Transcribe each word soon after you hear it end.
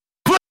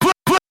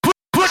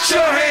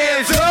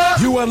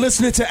You are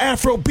listening to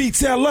Afro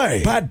Beats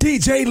LA by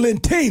DJ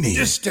Lentini.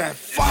 It's that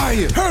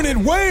fire. Turn it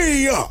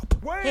way up.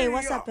 Hey,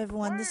 what's up,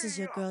 everyone? This is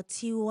your girl,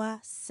 Tiwa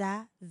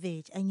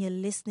Savage, and you're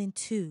listening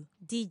to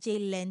DJ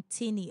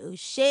Lentini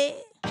O'Shea.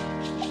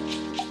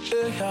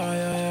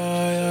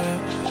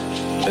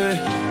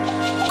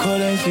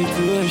 Calling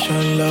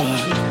situation, Lord.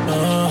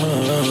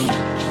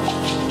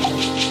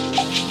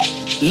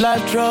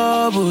 Life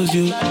troubles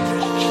you,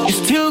 you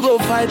still go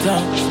fight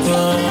them.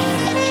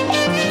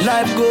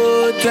 Life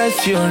go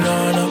test you,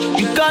 no.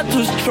 You got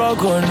to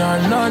struggle,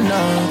 no.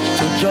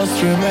 So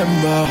just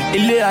remember,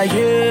 ilé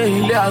ayé,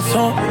 ilé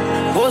asán.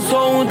 Ó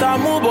sóhun tá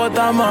mú bọ̀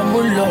tá máa mú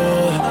lọ.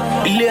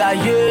 Ilé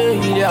ayé,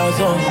 ilé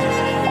asán.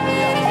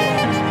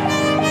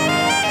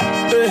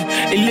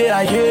 Ilé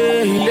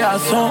ayé, ilé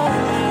asán.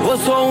 Ó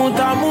sóhun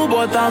tá mú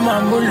bọ̀ tá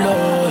máa mú lọ.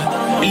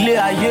 Ilé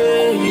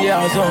ayé, ilé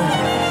asán.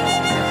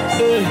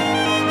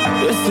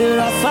 They say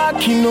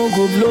Rasaki no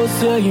go blow,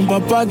 say him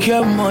papa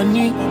get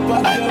money.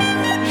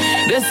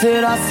 They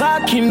say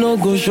Rasaki no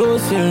go show,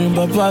 say him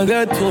papa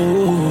get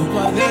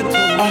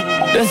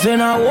they say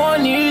now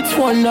one eat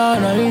one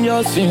down, and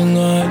just sing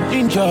and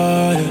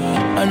enjoy.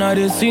 And now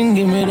they sing,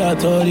 give me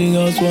that, all the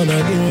girls wanna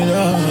give me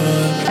that.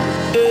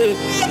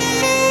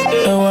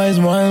 A wise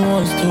man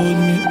once told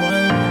me,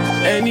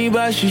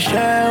 anybody she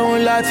share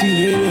on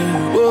lati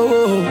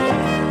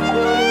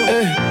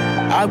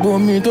agbo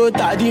mi tó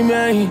tàdí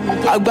mẹ́yìn,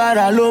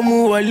 agbára ló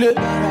mú wọlé.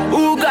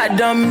 Who got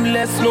them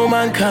blessed, no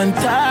man can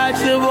touch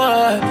the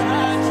boy.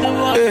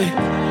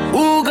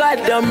 Who got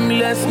them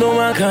blessed, no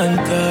man can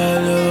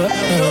touch the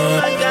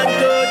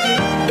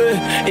boy.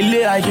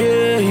 Ilé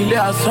ayé, ilé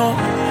asán.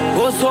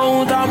 Ó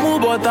sóhun tá mú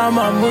bọ̀ tá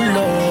máa mú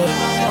lọ.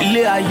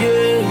 Ilé ayé,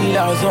 ilé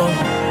asán.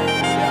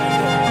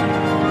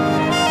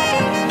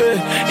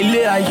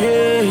 Ilé ayé,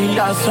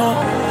 ilé asán.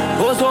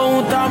 Ó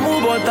sóhun tá mú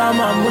bọ̀ tá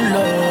máa mú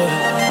lọ.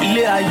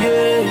 Ilé ayé,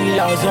 ilé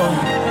asán.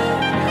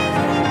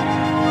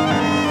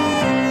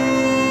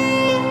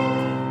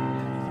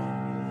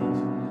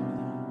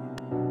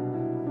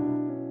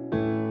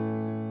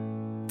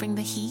 Bring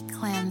the heat,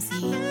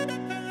 Clamsy.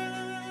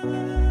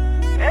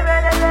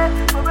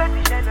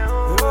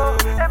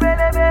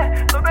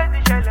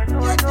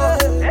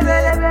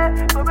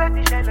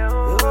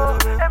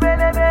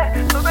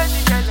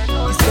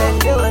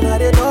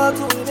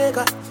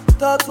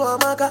 Talk to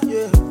Amaka,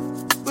 yeah.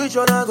 Which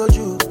one I go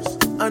choose?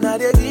 And I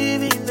dey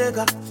give him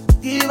nigga,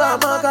 give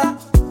Amaka,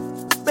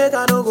 make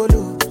I no go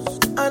lose.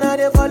 And I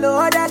dey follow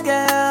other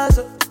girls,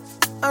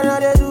 and I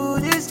dey do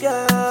this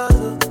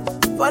girl.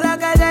 For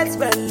like I get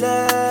spend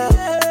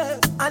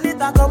I need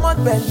to come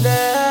out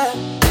belle.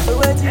 So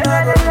waiting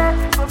I go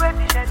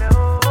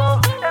do.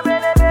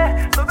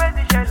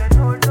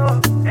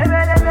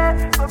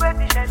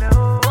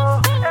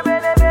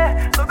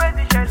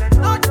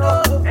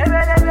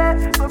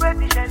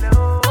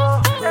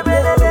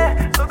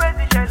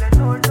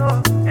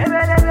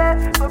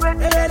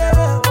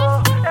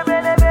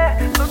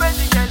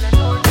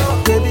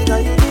 Baby,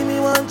 can you give me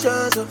one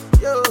chance?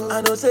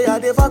 I know say I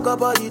dey fuck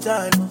up all the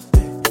time.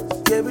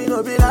 Baby,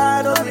 no be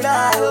lie, no be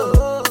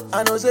lie.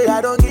 I know say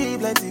I don't give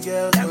plenty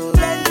girls. And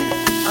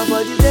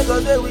for the sake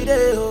of the we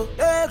dey,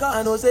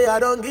 I know say I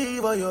don't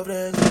give all your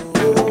friends.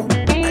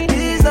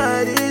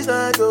 And this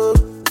night,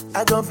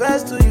 I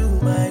confess to you,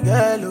 my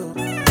girl.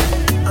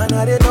 And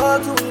I dey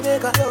talk to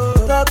Ineka,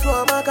 talk to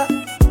Amaka.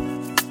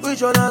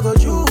 Which one I go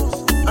choose?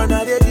 And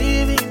I dey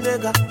give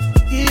Ineka,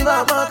 give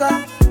Amaka,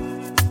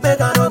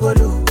 make I no go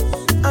lose.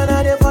 And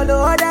I dey follow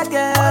other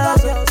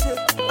girls,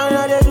 and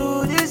I dey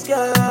do this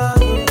girl.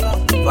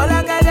 For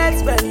like I get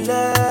spend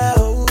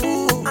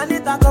I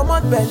need to come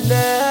out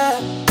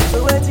belle.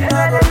 So waiting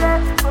I go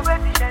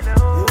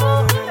do.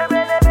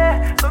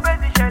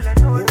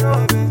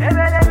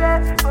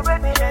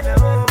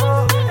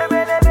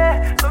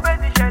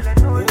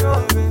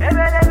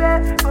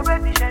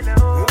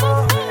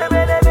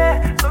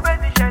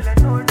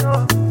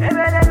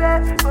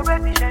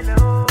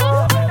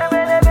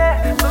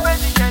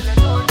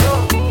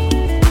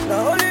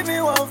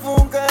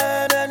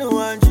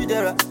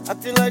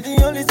 Acting like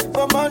the only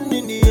superman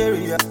in the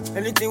area.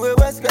 Anything we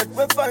West get,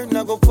 we find,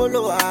 I go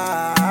follow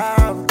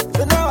am.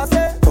 So now I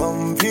say,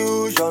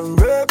 confusion,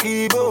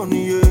 breaky bone,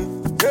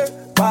 yeah.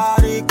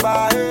 Party,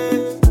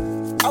 party.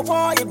 I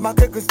want it, my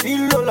cake is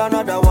still all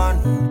another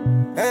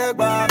one. Hey,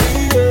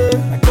 baby,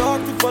 yeah. I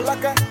talk to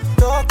Falaka,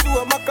 talk to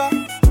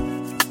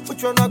Amaka.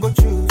 Which one I go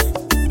choose?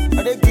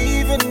 Are they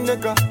giving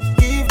nigga,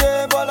 give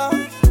them baller?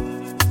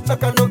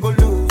 Like I no go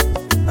lose.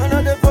 And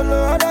I they follow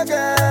other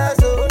guys,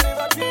 so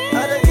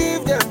I they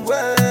give them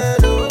well,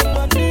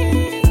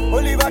 oh.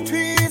 Oliver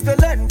trees the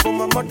land for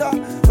my mother.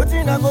 But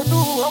you not go do,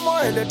 I'm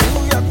all the do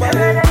ya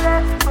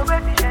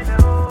pare.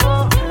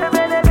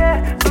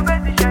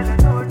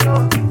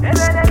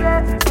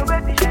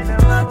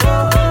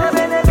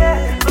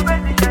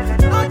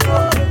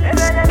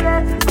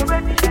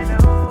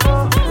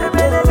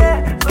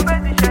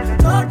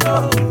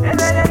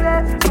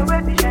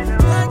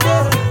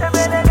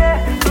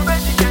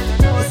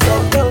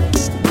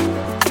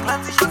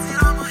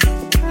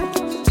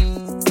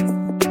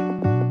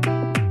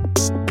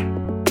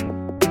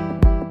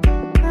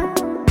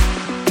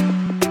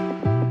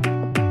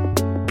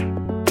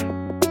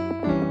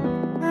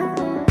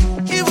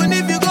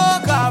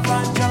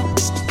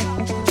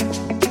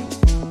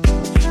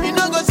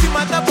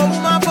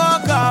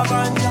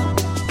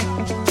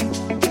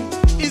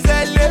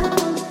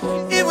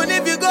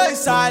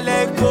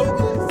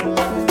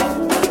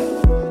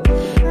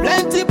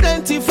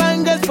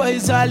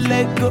 I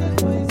let go.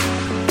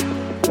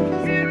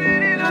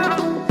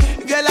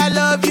 Girl, I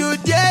love you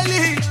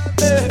dearly.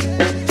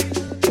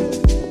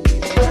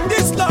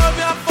 This love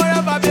you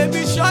forever,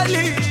 baby,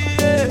 surely.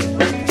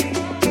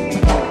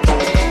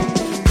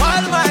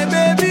 Call my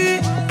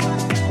baby,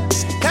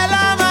 tell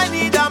her I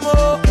need her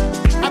more.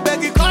 I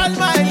beg you, call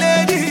my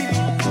lady,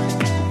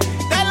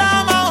 tell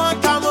her I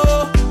want her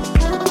more.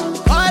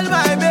 Call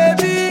my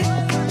baby,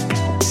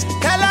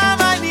 tell her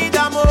I need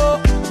her more.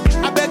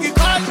 I beg you,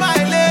 call my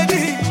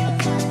lady,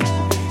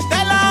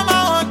 tell her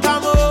I want her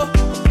more.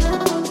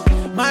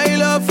 My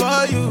love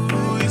for you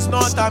is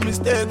not a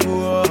mistake,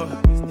 oh.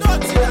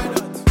 Not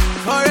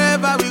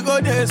forever we go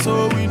there,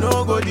 so we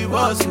no go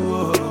divorce,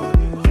 oh.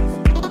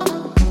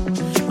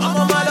 I'm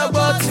a mad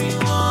body,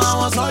 I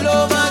want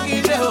solo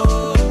magide,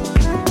 oh.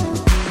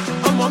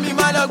 I'm a me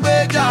mad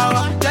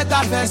bejawa, take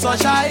a face so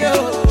shy, oh.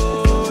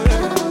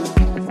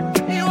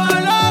 You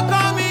are look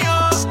on me,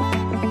 oh.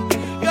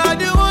 You're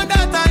the one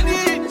that I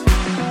need.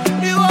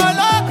 You are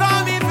look on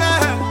me,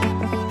 fair.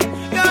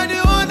 You're the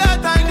one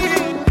that I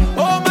need.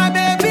 Oh my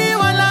baby,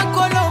 Walan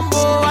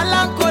Colombo,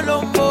 Walan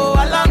Colombo,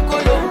 Walan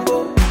Colombo.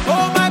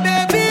 Oh my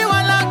baby,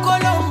 Walan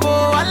Colombo,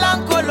 Walan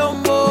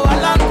Colombo,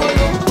 Walan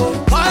Colombo.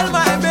 Call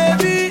my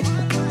baby,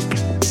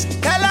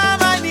 tell her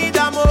I need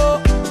her more.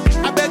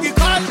 I beg you,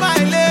 call my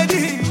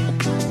lady,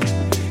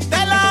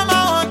 tell her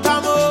I want her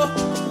more.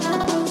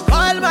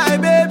 Call my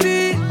baby,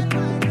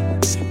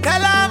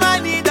 tell her I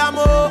need her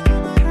more.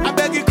 I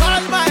beg you,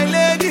 call my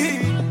lady,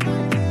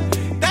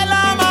 tell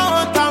her I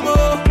want her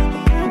more.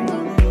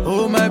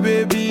 Oh my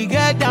baby,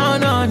 get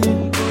down on it.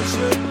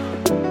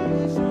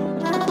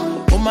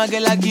 Oh my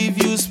girl, I give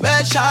you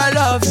special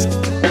love,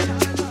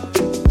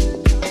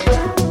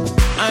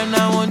 and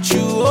I want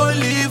you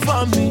only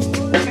for me.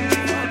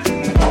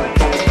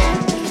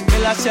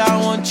 Girl, I say I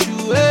want you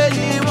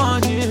early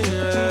morning.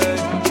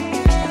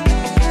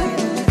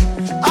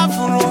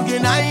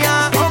 Afuruginaya,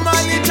 oh my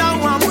little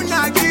one,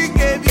 Munagi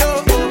gave you.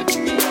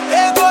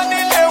 Ego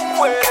nile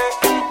mwere,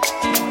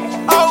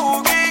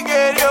 oh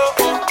gige yo.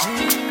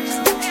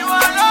 You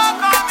are not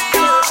coming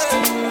on.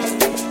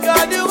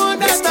 You're the one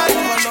that I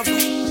love.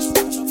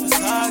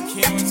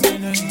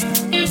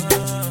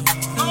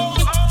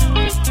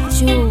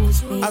 Jules,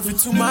 baby. I feel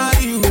to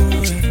marry you.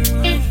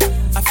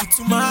 I feel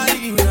to marry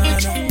you,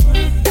 Nana.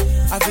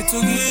 I feel to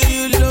give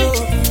you love.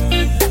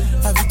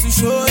 I feel to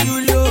show you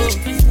love.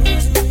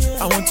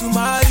 I want to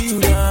marry you,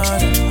 Nana.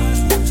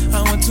 I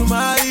want to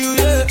marry you,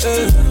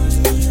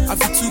 yeah. I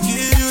feel to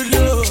give you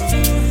love.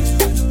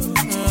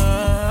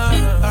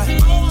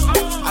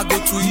 I go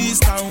to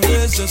east and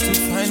west just to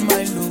find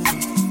my love.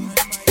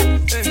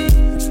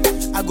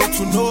 I go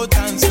to north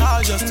and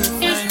south just to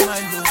find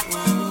my love.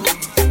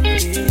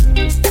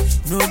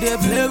 No, they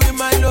play with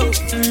my love.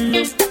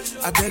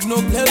 I beg no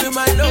play with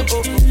my love.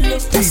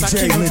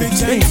 RASAKING be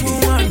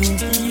gentleman,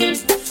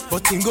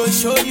 but he go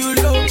show you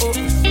love.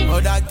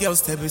 Other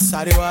girls tell me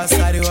sorry wa.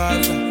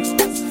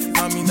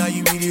 Mommy, now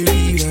you be the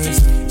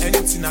realest.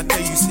 Anything I tell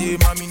you, say,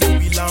 mommy, no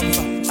be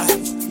lamba.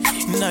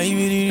 Now you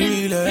be the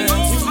realest.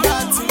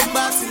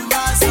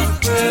 Timba, so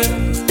good.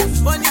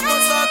 Money go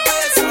so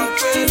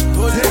good.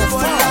 Hold it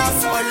for laugh,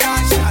 for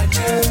lash,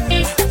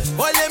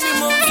 oh, let me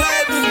move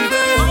vibe.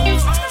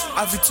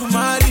 I feel to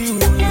marry you.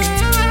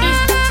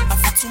 I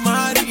feel to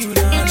marry you,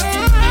 Nana.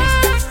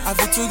 I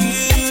feel to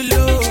give you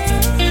love.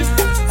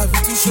 I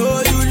feel to show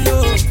you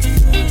love.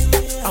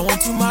 I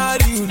want to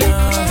marry you, Nana.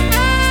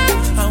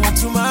 I want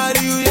to marry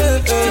you,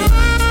 yeah.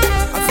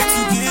 I feel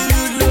to give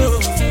you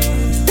love.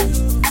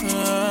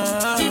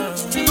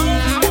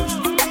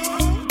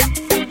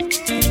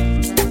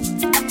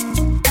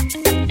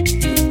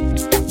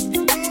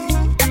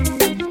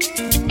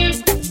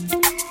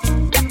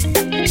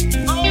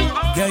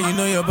 Girl, you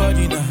know your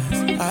body now.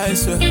 I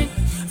swear,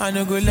 I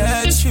no go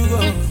let you go.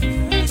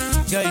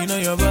 Girl, you know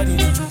your body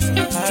now.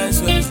 I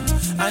swear,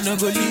 I no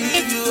go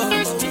leave you.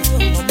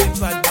 Mommy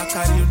bad back, I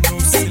you know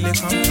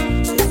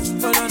silicone.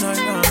 No.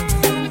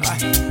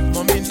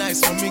 Mommy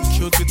nice, mommy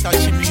cute, you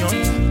touching me on.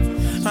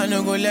 I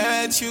no go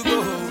let you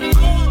go.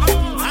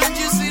 And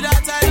you see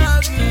that I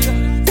love you.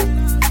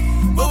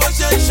 But what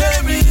you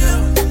shame me?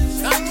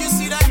 And you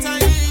see that I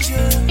need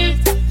you.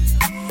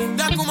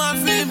 That come and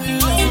feel me.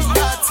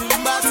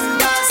 Timba,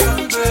 so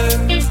good.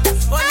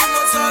 When you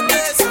go so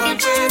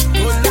good.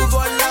 Oh, look, oh,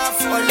 laugh,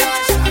 oh,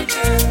 lash,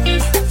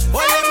 oh,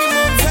 let me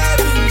move,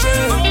 baby.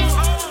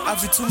 I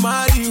feel to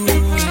marry you.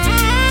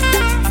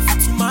 I feel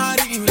to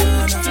marry you,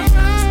 Nana.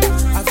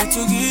 I feel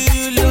to give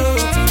you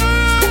love.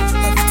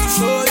 I feel to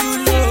show you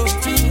love.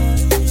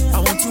 I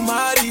want to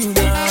marry you,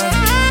 Nana.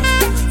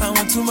 I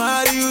want to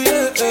marry you,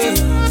 yeah.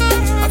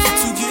 I feel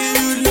to give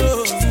you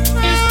love.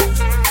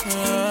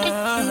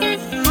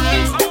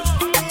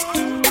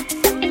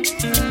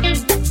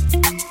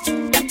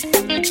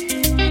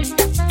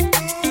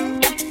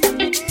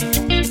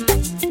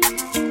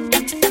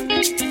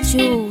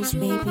 Jules,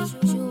 baby.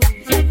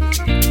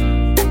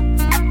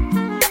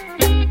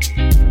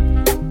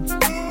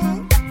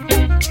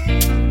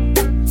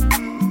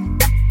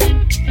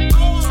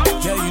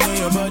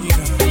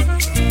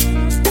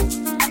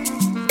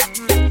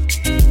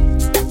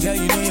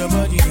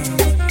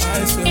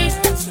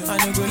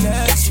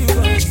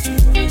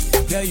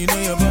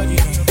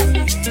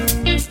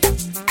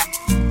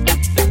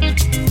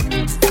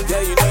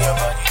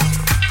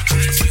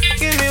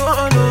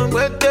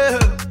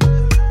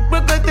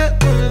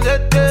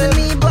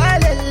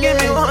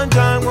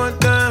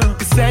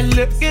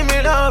 say, give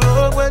me love,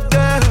 oh, with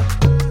them.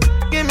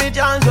 Give me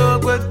chance, oh,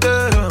 with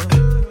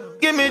them.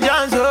 Give me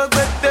chance, oh,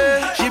 with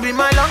them. She be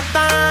my long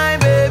time,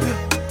 baby.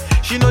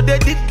 She know they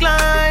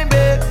decline,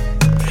 baby.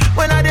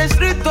 When I dey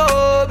street,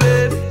 oh,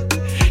 baby.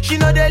 She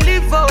know they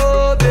live,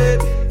 oh,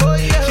 baby. Oh,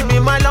 yeah. She be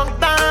my long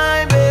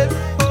time, baby.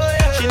 Oh,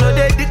 yeah. She know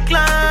they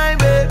decline,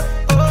 baby.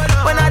 Oh,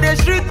 no. When I dey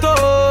street,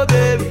 oh,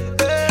 baby.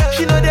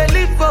 She know they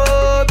live,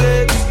 oh,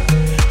 baby.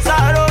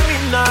 Sorrow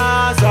me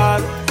na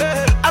sorrow.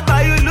 I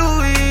buy you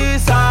Louis,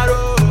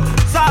 sorrow.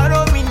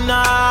 Sorrow me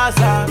na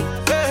sorrow.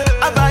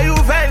 I buy you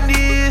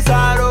Fendi,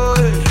 sorrow.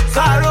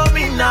 Sorrow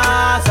me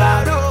na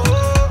sorrow.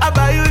 I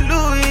buy you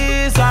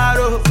Louis,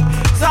 sorrow.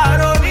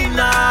 Sorrow me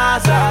na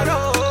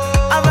sorrow.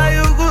 I buy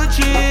you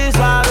Gucci,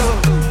 sorrow.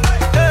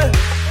 Hey,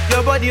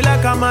 your body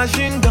like a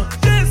machine gun.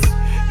 Yes.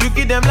 You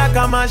keep them like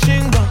a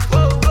machine gun.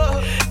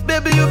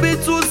 Baby, you be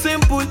too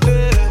simple.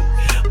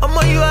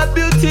 Mama, you are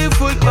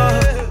beautiful.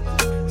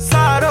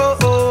 Sorrow,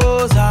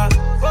 oh, sorrow.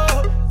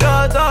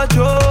 Your touch,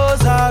 oh,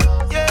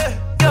 sorrow.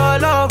 Your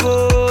love,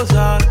 oh,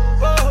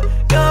 sorrow.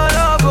 Your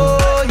love,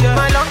 oh, yeah.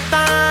 My long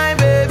time,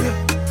 baby.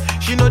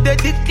 She know they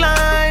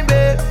decline,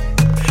 baby.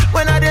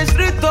 When I dey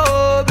street,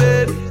 oh,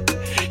 baby.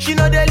 She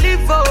know they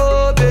live,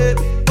 oh,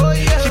 baby. Oh,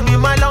 yeah. She be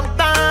my long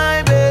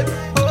time, baby.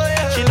 Oh,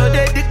 yeah. She know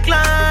they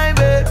decline,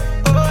 baby.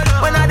 Oh,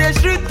 no. When I dey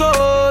street,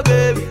 oh,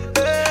 baby.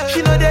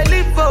 She know they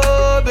live,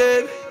 oh,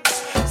 baby.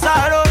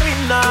 Sorrow me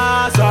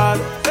na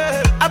sorrow.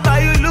 I buy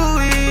you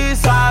Louis,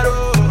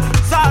 sorrow.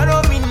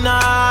 Sorrow me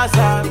na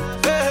sorrow.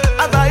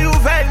 I buy you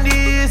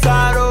Fendi,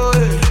 sorrow.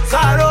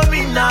 Sorrow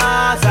me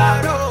na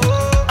sorrow.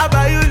 I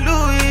buy you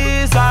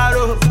Louis,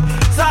 sorrow.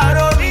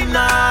 Sorrow me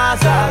na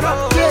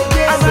sorrow.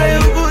 I buy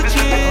you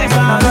Gucci,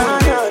 sorrow.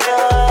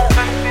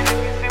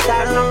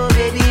 Sorrow,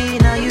 baby,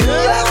 now you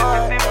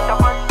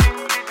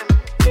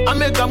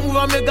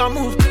I make a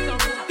move.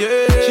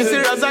 Yeah. She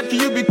say Razaki,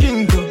 you be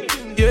king, though.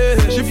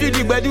 Yeah. She feel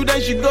the bed,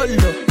 then she go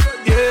low.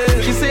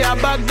 Yeah. She say her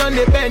back down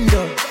the bend,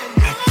 though.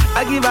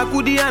 I give her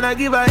goodie and I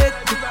give her head.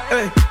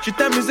 Hey. She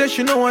tell me say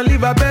she no want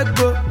leave her bed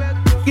go.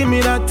 Give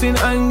me that thing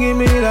and give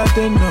me that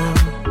thing, no.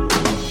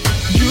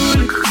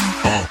 Julie.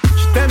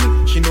 She tell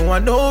me she no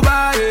want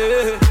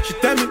nobody. She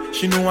tell me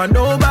she no want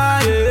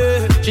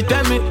nobody. She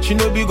tell me she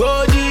no be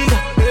gold digger.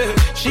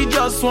 She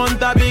just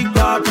want a big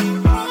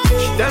papi.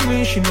 She tell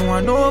me she no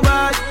want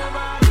nobody.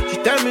 She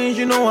tell me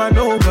she no want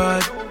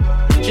nobody.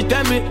 She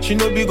tell me she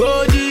no be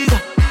gold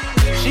digger.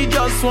 She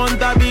just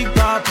want a big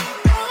papi.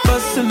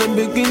 Bust in the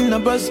beginning, I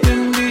bust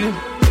in rhythm.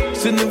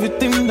 Send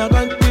everything I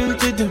got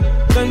into them.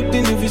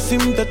 Something if you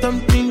seem that I'm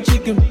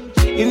pinching him.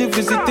 And if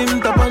you see him,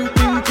 that I'm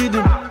pinching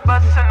him.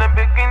 Bust in the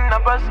beginning, I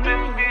bust in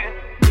rhythm.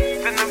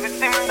 Send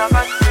everything I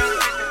got into them.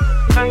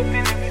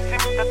 Something if you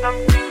seem that I'm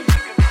pinching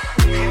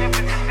him. And if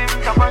you see him,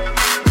 that I'm pinching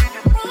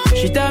him.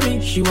 She tell me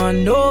she want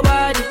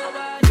nobody.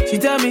 She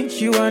tell me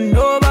she want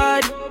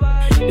nobody.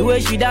 The way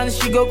she dance,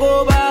 she go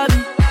over me.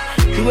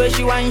 The way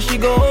she whine, she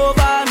go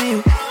over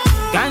me.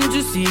 Can't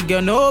you see,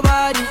 girl,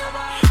 nobody.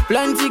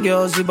 Plenty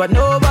girls, but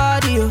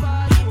nobody.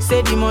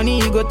 Say the money,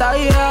 you go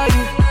tire you.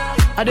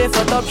 I dey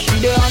for top, she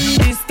dey on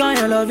this kind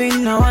of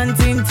loving, now one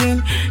ting.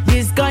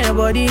 This kind of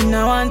body,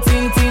 now one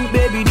ting.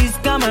 Baby, this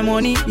kind of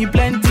money, you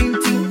plenty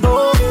ting.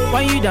 Oh,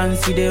 when you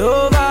dance, you dey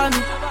over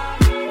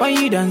me. When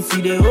you dance,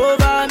 you dey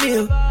over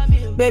me.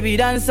 Baby,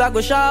 dance, I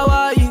go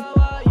shower you.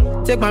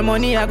 Take my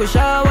money, I go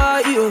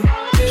shower you.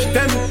 She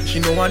tell me she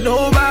no want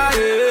nobody.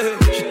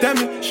 She tell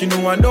me she no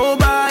want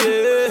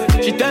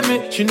nobody. She tell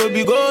me she no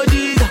be gold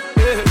digger.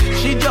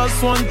 She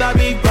just want a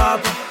big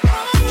papa.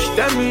 She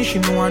tell me she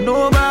no want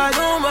nobody.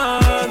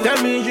 She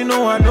tell me she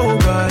no want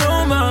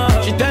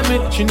nobody. She tell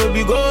me she no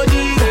be gold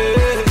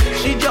digger.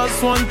 She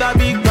just want a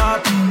big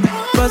papa.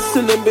 Bust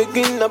in the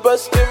beginning, I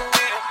bust in.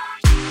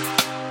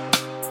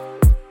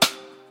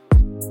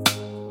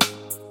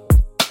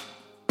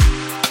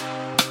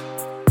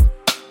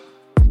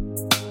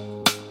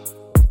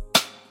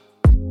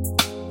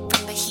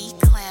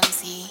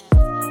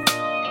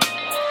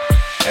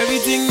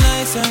 Everything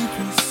nice and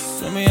crisp.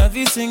 So me have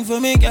you sing for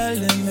me, girl,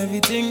 and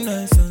everything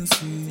nice and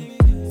sweet.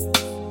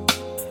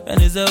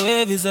 And it's a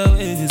wave, it's a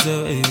wave, it's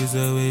a wave, it's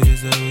a wave,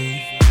 it's a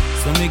wave.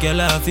 So me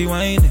girl, I feel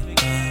whining.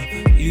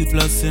 You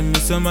plus and me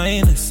some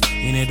minus.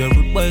 You need a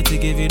rude boy to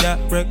give you that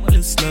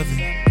reckless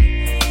loving.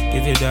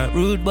 Give you that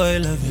rude boy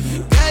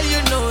loving. Girl,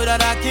 you know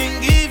that I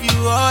can give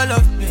you all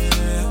of me.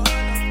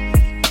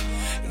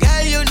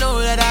 Girl, you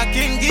know that I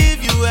can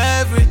give you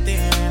everything.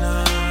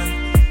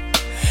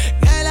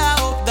 I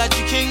hope that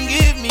you can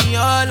give me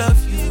all of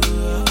you.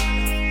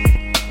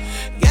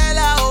 Girl,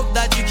 I hope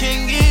that you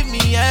can give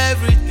me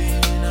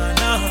everything.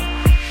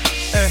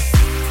 Hey,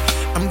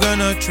 I'm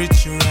gonna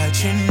treat you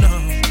right, you know.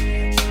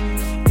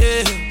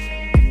 Yeah,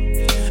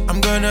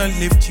 I'm gonna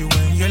lift you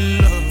when you're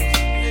low.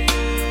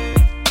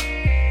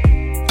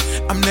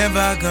 I'm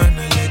never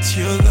gonna let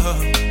you go.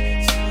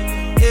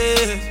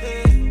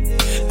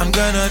 Yeah, I'm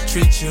gonna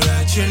treat you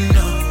right, you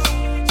know.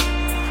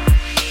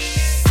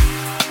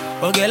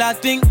 Oh girl, I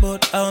think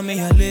about how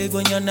me I live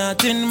when you're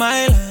not in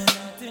my life.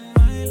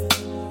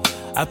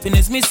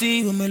 Happiness me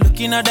see when me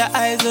looking at the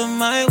eyes of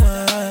my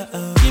wife.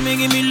 Give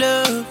me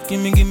love, give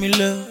me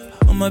love.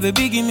 Oh my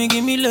baby, give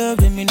me love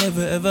that me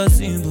never ever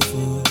seen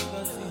before.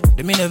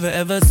 That me never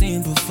ever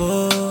seen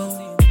before.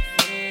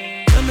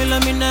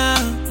 Love me now,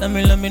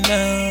 love me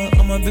now.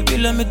 Oh my baby,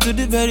 love me to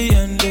the very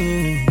end,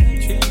 yeah.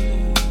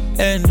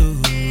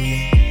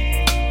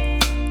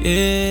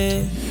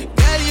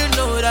 Girl, you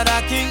know that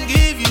I can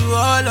give you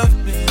all of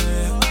me.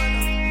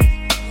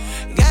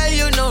 Girl,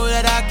 you know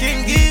that I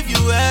can give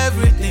you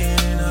everything.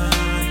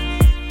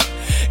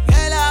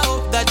 Girl, I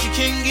hope that you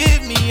can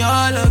give me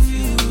all of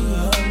you.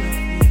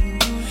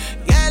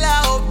 Girl,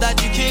 I hope that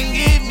you can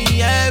give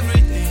me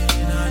everything.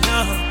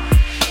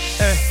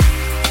 Hey,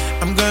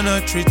 I'm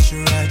gonna treat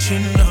you right, you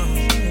know.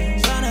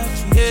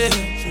 Yeah,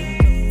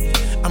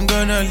 I'm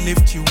gonna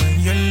lift you when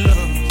you're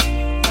low.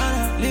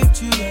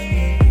 Lift you when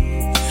you're low.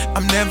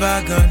 I'm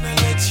never gonna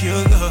let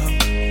you go.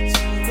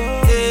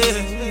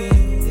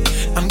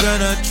 Yeah, I'm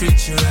gonna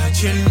treat you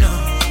right, you know.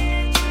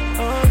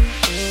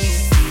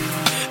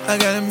 I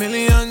got a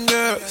million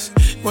girls,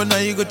 but now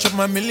you go chop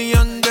my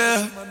million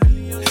girl.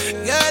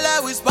 Girl, I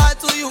whisper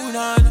to you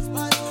now.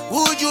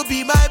 Would you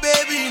be my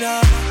baby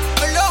now?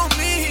 Allow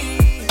me,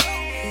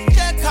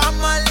 check out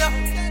my love.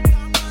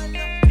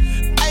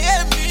 I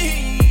am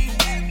me.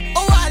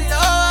 Oh, I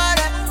love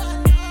it.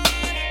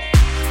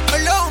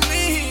 Allow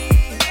me,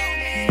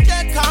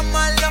 check out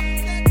my love.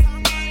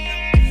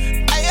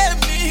 I am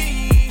me.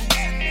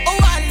 Oh,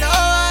 I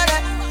love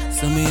it.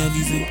 Some of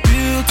you say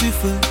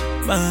beautiful,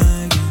 my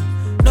girl.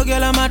 No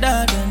girl I'm a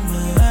dad and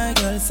my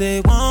girl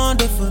say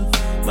wonderful,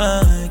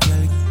 my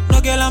girl.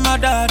 No girl I'm a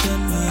dad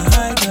and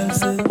my girl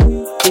say.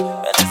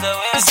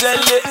 It's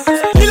L.A.X.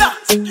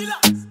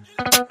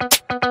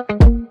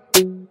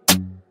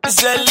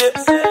 It's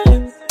L.A.X.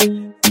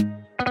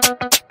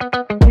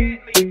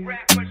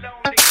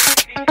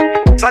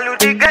 Salute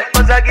the girl,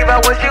 cause I give her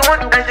what she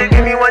want and she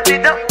give me what she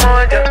don't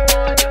want.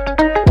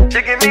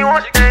 She give me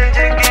one and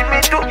she give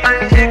me two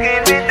and she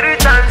give me three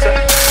times.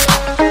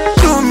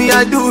 Do me,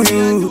 I do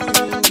you.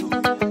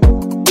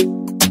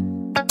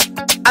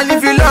 And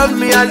if you love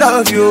me, I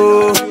love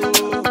you.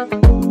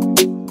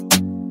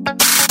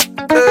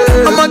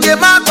 I'ma get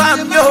my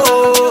bam, yo.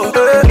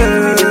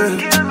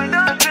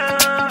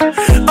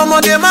 I'ma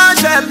get my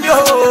jam, yo.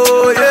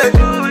 Yeah.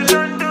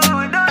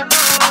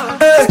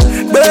 Hey,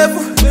 babe.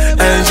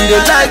 And she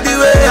just like the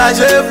way I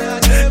shape.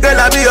 Girl,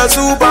 I be your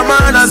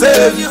Superman, I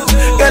save you.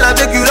 Girl, I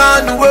take you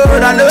round the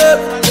world, I love.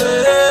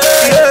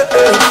 Yeah.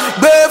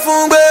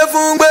 Gbefun,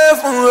 gbefun,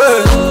 gbefun,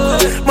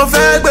 mo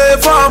fẹ́ gbé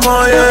fọ́mọ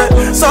yẹn.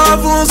 Sọ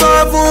fún,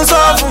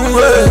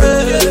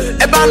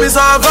 ẹ bá mi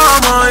sọ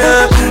fọ́mọ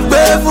yẹn.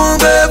 Gbefun,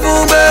 gbefun,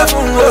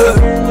 gbefun,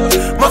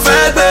 mo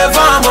fẹ́ gbé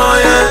fọ́mọ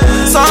yẹn.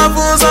 Sọ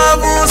fún,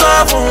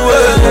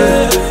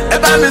 ẹ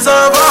bá mi sọ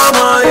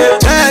fọ́mọ yẹn.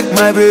 Check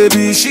my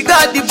baby, she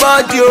got the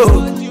body, oh.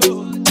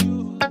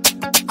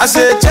 I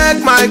say check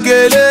my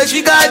girl,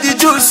 she got the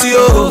juicy,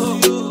 oh.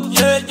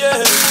 Yeah.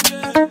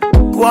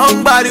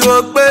 One body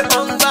work,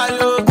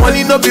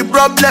 money no be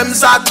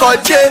problems, I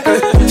got it.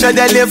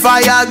 Shedele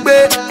fire,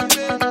 gbe.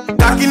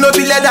 Kaki no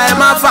be leather,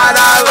 I'm a far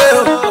away.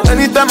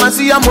 Anytime I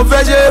see I'm a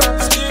veggie.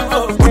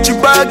 Gucci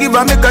bag, give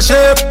her make a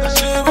shape.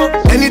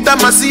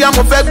 Anytime I see I'm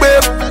a fake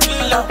babe.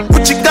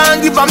 Gucci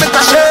gang, give her make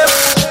a shape.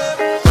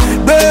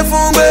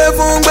 Gbefun,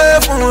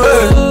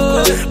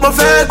 mo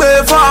fẹ́ gbé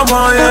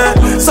fọ́mọ yẹn.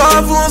 Sọ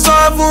fún,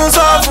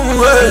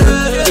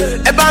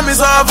 ẹ bá mi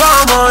sọ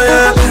fọ́mọ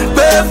yẹn.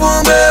 Gbefun,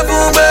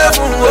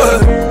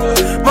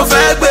 mo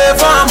fẹ́ gbé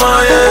fọ́mọ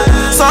yẹn.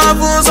 Sọ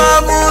fún,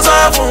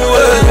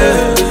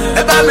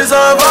 ẹ bá mi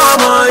sọ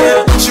fọ́mọ yẹn.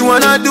 She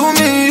wanna do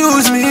me,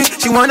 use me.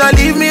 She wanna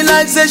leave me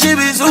like say she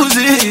be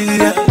Susie.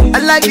 I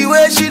like the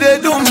way she dey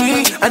do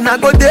me, and I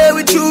go there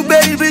with you,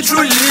 baby,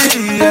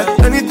 truly.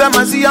 Anytime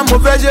I see I'm a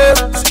veggie.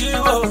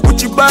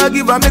 Gucci bag,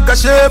 give her make a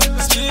shape.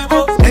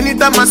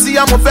 Anytime I see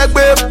I'm a fake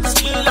babe.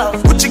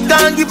 Gucci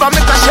gang, give her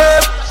make a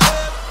shape.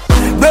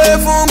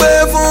 Gbefun,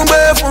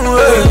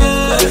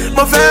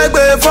 mo fẹ́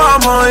gbé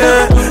fọ́mọ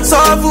yẹn. Sọ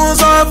fún,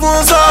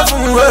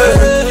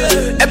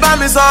 ẹ bá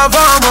mi sọ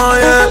fọ́mọ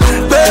yẹn.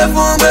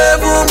 Gbefun,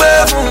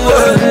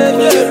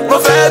 mo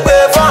fẹ́ gbé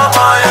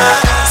fọ́mọ yẹn.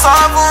 Sọ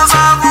fún,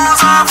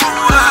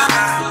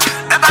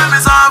 ẹ bá mi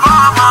sọ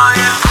fọ́mọ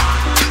yẹn.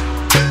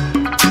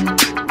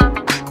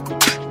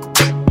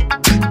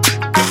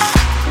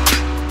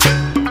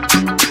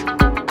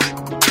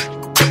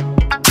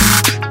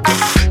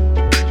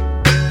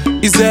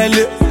 It's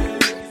L.A.X.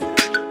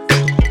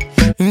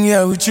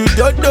 Yeah, with you,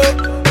 Dodo.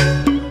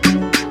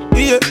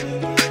 Yeah,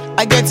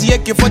 I get the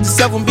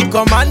AK-47, big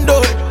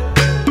commando.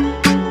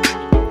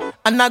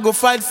 And I go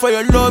fight for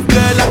your love,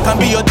 girl, I can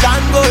be your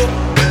tango.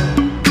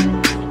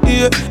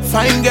 Yeah,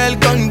 fine girl,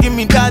 come give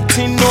me that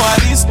thing, no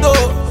aristo.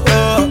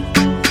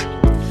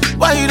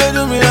 Why you don't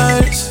do me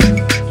like this?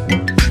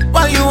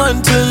 Why you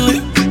want to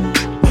leave?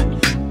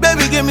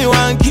 Baby, give me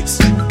one kiss.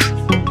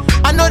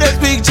 I know they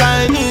speak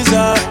Chinese,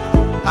 I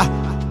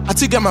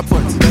still get my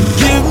point.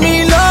 Give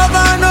me love,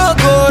 I no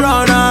go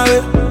run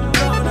away.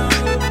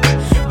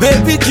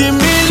 Baby, give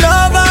me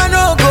love, I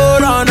no go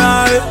run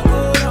away.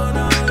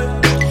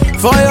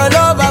 For your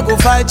love, I go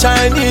fight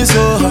Chinese,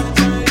 oh.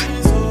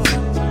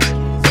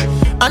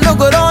 I no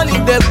go run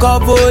if they call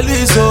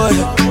police, oh.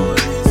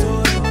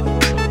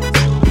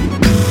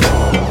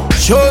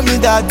 Show me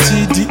that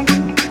TD,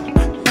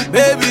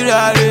 baby, you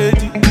are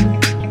ready.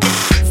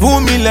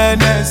 Fool me,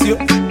 Lennes, yo.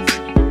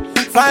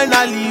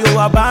 Finally, you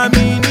are by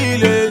me,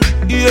 Nile,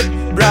 yeah,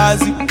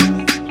 Brazil.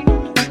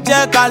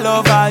 Check I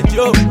love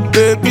you,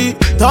 baby.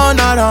 Turn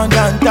around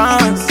and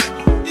dance.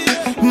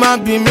 My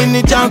be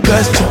mini jam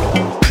question.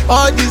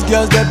 All these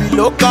girls, they be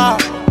local.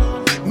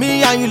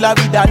 Me and you la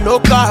vida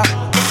loca.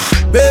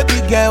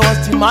 Baby girl,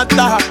 what's the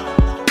matter?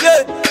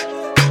 Yeah.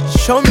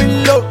 Show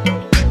me love.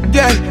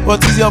 Yeah,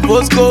 what is your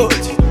postcode?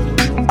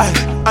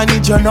 I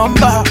need your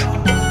number.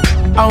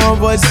 I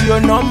want to see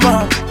your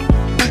number.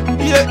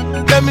 Yeah,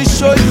 let me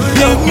show you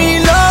love. Give me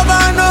love,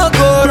 I no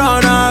go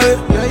run away.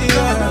 Yeah,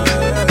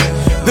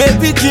 yeah.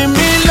 Baby, give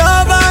me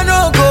love, I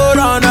no go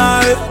run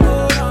away.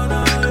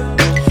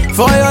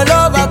 For your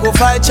love, I go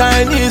fight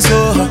Chinese,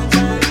 oh.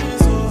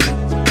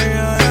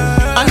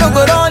 I no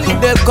go run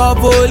if they call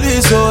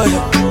police, oh.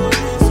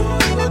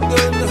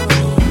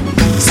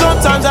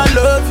 Sometimes I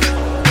love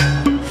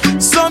you,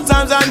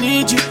 sometimes I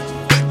need you,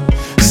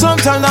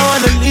 sometimes I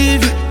wanna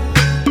leave you,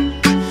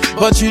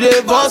 but you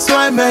dey boss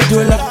my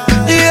medulla.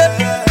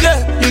 Yeah,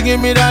 yeah, you give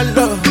me that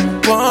love,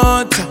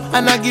 one time,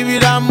 and I give you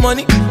that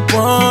money,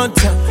 one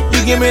time.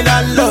 You give me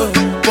that love,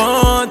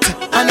 one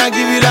time, and I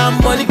give you that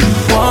money,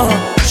 one.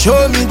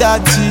 Show me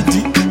that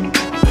TD,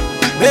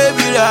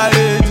 baby, you are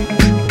ready.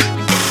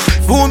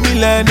 Fool me,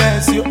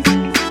 Lennes, yo.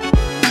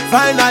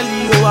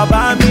 Finally, you are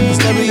by me,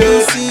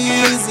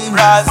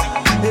 Brazil.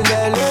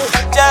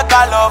 Check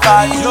I love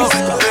you,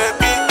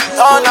 baby.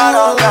 Turn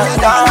around and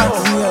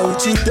dance.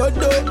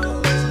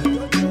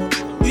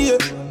 Yeah,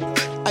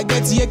 I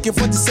get the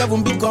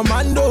AK-47 big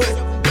commando,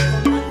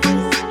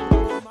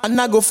 and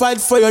I go fight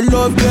for your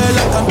love, girl.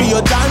 I can be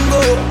your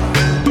tango.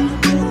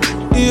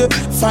 Yeah,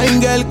 fine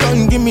girl,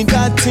 come give me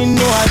that thing,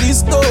 no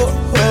aristo.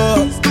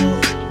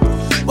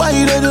 Why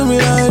you don't do me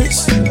like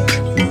this?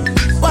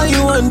 Why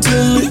you want to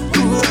leave?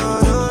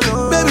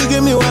 Baby,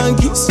 give me one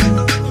kiss.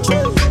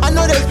 I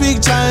know they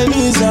speak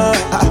Chinese.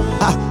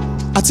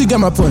 I still get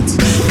my point.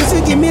 If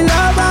you give me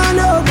love, I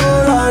no go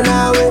run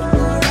away.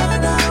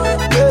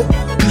 Yeah.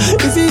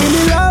 If you give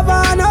me love,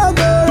 I no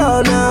go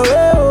run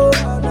away. Oh.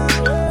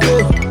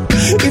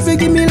 Yeah. If you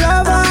give me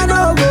love, I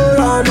no go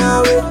run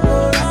away.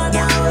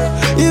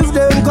 If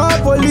them call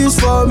police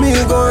for me,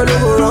 gonna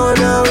go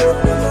run away.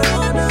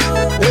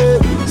 Hey,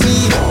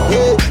 see,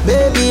 hey,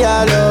 baby, I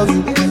love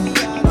you.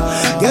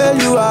 Girl,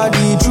 you are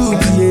the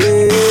truth,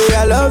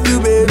 yeah. I love you,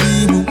 baby.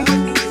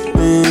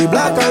 Hey,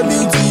 black and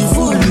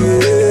beautiful,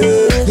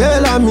 yeah.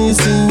 Girl, I'm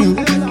missing you.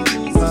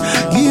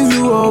 Give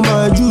you all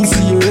my juice,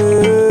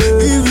 yeah.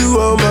 Give you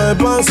all my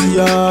pants,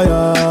 yeah,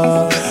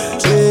 yeah.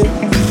 See,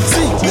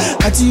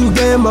 until you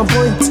get my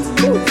point.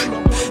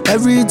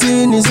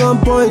 Everything is on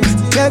point.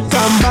 Check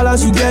and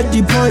balance, you get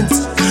the point.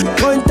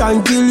 Point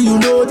and kill, you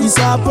know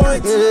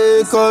disappoint.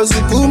 Yeah, cause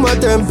you cool my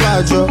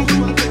temperature.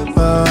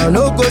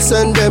 No go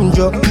send them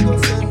job.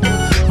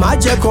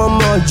 Magic on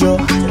my job.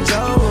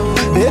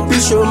 Baby,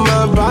 show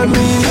my body.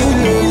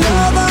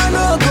 Love, I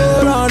no go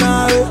run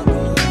away.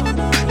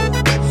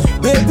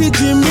 Baby,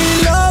 give me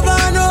love, I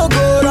no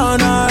go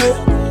run away.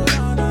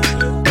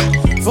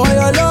 For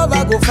your love, I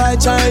go fight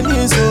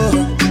Chinese,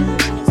 oh.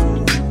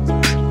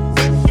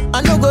 I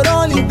no go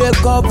run if they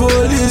call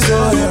police,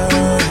 oh.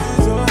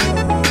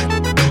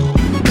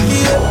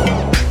 Yeah,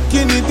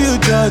 kini do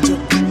judge.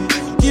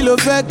 Kilo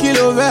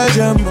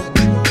jumbo.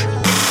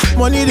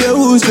 Money they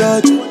who's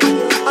judge.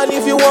 And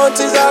if you want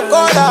is a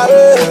color,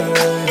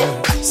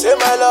 say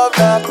my love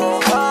back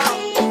home.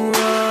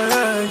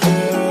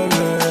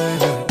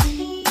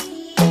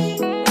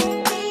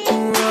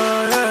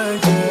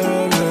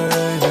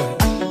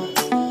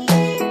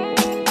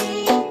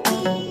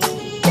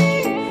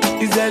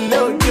 It's a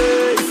little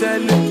girl, it's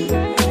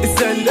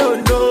a little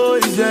no,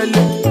 it's a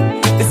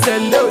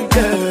little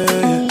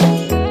girl.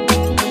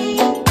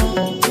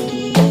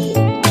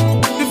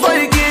 Before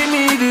you give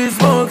me this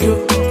smoke, yo,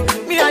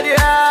 me I the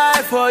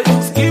eye for you.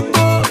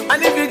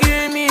 And if you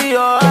give me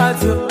your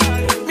heart,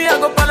 me I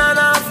go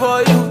banana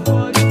for you.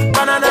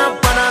 Banana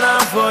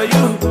for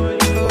you.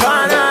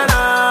 Banana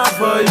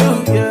for you.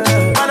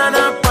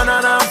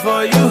 Banana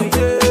for you.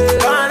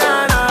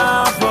 Banana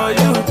for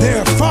you.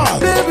 They're fun.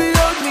 Baby,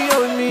 hold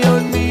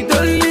me.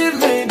 Don't leave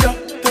me,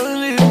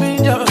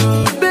 Joe.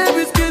 Baby,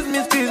 excuse me.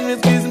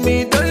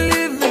 Don't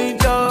leave me,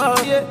 Joe.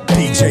 Yeah.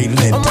 DJ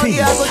Lynn I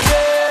go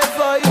care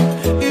for you.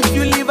 If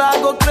you leave, I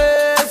go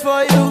crazy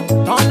for you.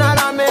 Turn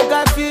around, make I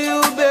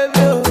feel, baby.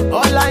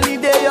 All I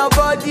need is your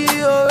body,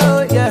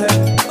 oh yeah.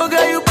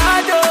 Okay, you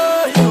bad, oh,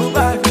 you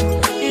bad.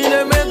 You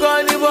done make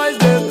all the boys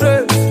they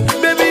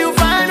crazy. Baby, you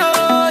fine, oh.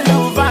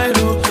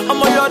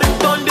 I'm on your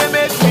ringtone, they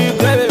make me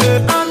crazy.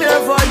 I'm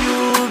here for you,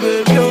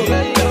 baby, oh.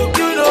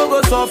 You know go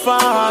so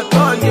far at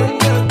all, yeah.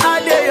 I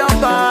dare your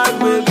back,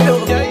 baby, oh.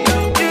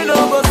 You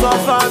know go so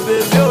far,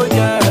 baby, oh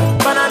yeah.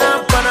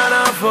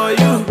 Banana for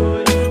you.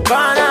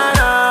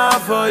 Banana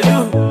for you.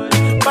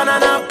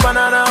 Banana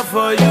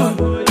for you.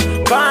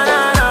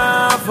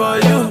 Banana for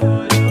you.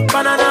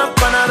 Banana,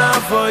 banana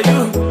for you.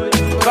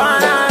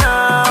 Banana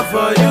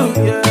for you.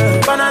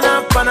 Yeah. Banana,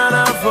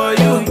 banana for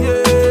you.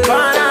 Yeah.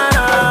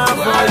 Banana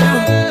for you.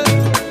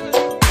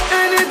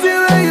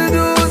 Anything that you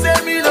do, say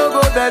me no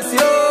go vex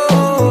you.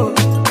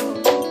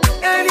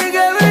 Any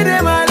girl with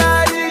them I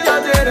like, you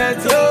just let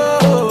you.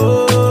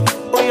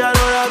 Oh yeah,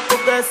 no la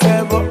confesse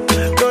bo,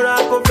 no la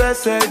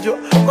confesse yo.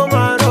 Come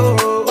on,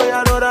 oh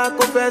yeah, no la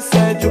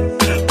confesse yo,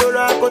 no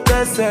la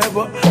confesse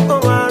bo.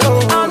 Come on,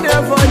 I'm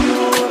here for you,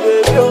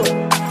 baby. You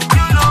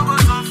know go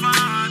so far.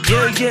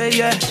 Yeah, yeah,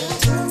 yeah.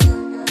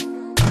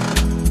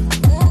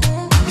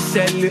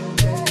 Sell it.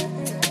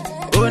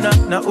 Oh na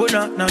na, oh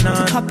na na na.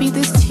 To copy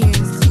this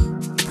tune,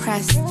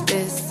 press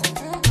this.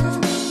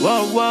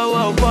 Whoa, whoa,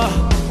 whoa, whoa.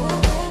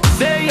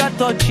 Say your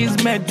touch is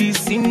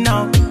medicine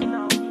now.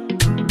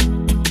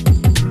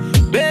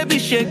 Baby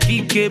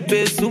shaky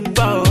kebe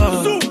super.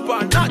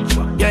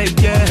 Supernatural. Yeah,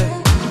 yeah.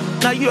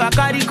 Now you are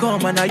carry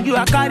come and now you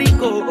are carry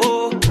go.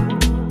 Oh.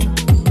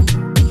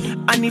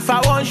 And if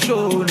I want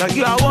show, now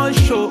you are one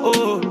show.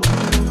 Oh,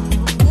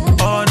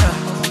 oh nah.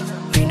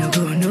 We no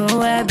go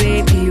nowhere,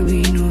 baby,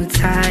 we no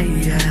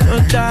tire. No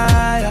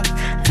tire.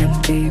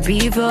 And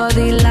baby, for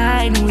the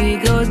line, we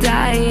go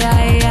die.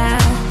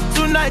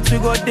 Tonight we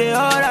go day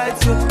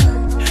alright, yo.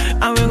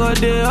 And we go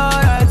day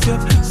alright, yo.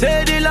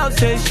 Say the love,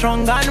 say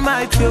strong and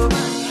mighty, yo.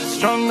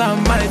 Strong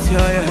and mighty,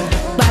 yeah.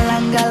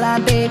 Balangala,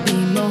 baby,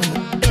 mo.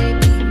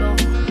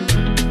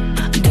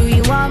 Do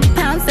you want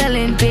pound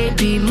selling,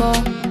 baby, mo?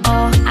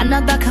 Or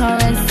another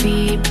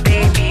currency,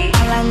 baby?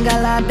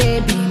 Balangala,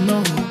 baby,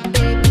 mo.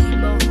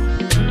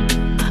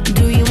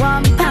 Do you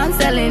want pound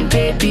selling,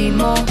 baby,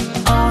 mo?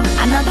 Or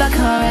another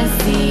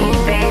currency,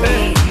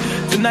 baby?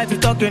 Tonight we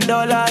talking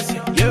dollars,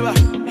 yeah.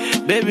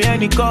 Baby,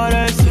 any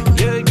currency,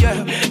 yeah,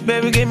 yeah.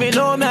 Baby, give me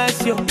no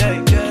mess, yo,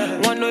 yeah, yeah.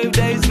 Wanna know if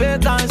there is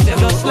vacancy,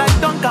 just like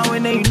Duncan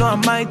when you know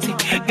I'm mighty.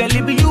 Girl,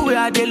 it be you where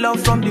I dey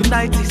love from the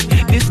 90s.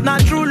 This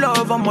not true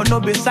love, I'm on no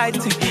beside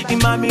it. In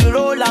mommy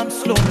roll, I'm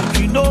slow, make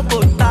you no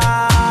go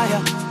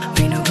tire.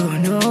 We no go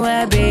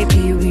nowhere,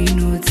 baby, we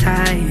no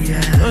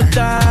tire. No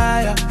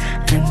tire.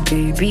 And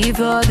baby,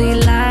 for the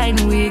line,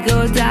 we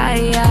go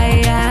die.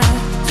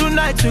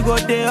 Tonight we go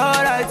day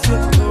alright, yo.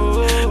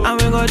 And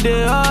we go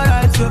day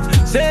alright, yo.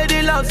 Say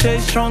the love, say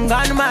strong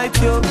and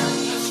mighty, yo.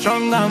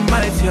 Strong and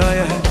mighty,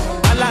 yeah.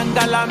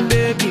 Alangalam,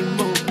 baby,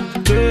 mo.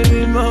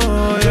 Baby, mo,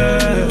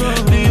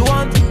 yeah. Do you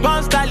want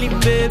pound sterling,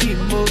 baby,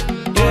 mo?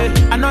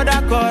 Yeah.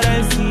 Another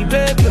currency,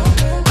 baby.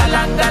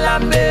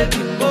 Alangalam,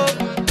 baby, mo.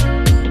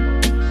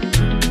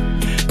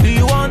 Do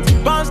you want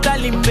pound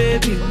sterling,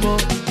 baby, mo?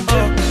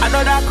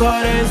 Another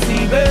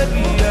currency,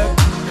 baby, yeah.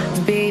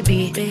 Baby,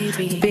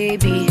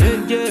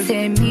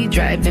 send me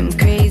drive them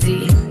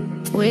crazy.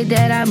 Way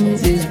that I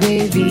move is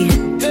wavy.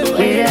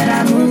 Way that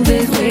I move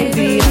is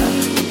wavy.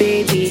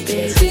 Baby,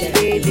 send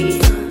me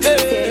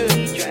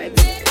drive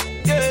them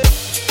crazy.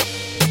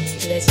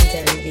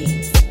 Legendary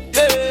beats.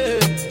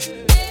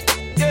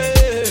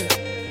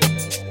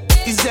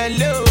 It's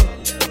hello.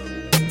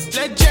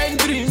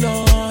 Legendary,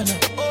 no.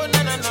 Oh, na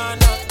na na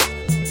na.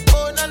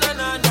 Oh, na na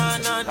na na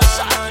na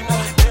na.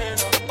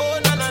 Oh,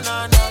 na na na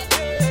na.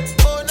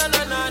 Oh, na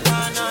na na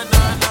na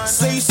na.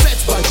 Say you set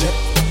budget.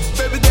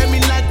 Baby, get me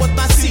like what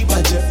I see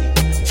budget.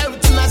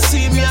 Everything I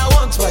see me, I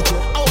want budget.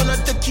 I wanna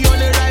take you on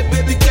the ride,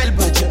 baby, girl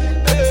budget.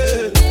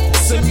 Hey,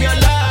 say me I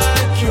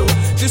like you.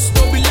 This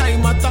don't be like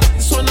matter.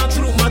 This one not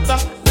true matter.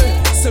 Hey,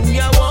 say me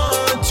I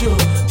want you.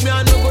 Me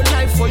I no go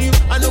lie for you.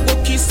 I no go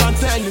kiss and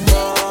tell you,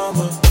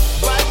 mama.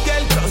 Bad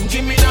girl, come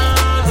give me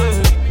now. Hey.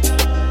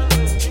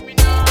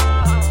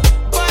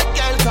 Bad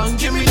girl, come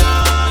give me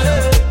now.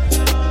 Hey.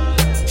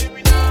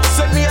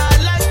 Say me I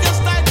like your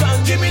style,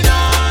 come give me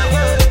now.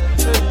 Hey.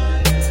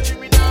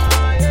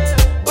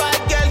 Bad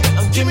girl,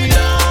 come give me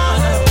now.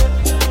 Hey.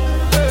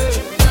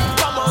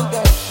 Come on,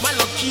 girl, my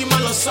lucky, my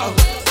loss out.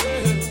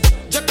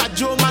 Jacka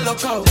Joe, my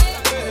lock out.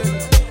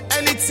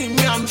 Anything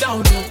me, I'm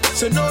down.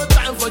 So no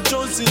time for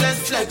Jonesy, let's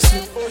flex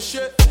it. Oh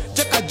shit,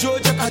 Jacka Joe,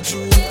 Jacka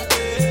Joe.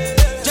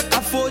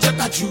 Jacka Fo,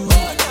 Jacka Joe.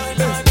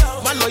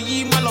 My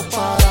loyi, my lock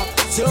para.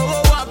 Say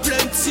oh, I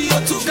plenty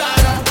of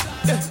together.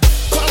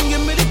 Come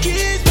give me the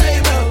keys,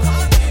 baby.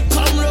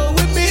 Come roll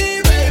with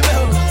me, baby.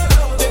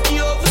 Take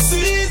you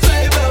overseas,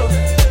 baby.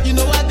 You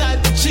know I got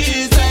the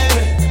cheese,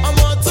 baby. I'm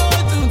on to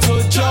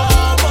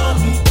job on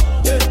me.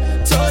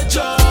 To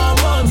job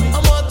on me.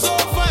 I'm on to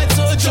fight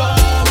to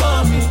job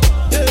on me.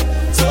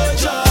 To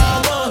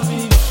job on me.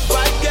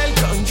 Bad girl,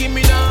 come give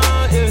me now.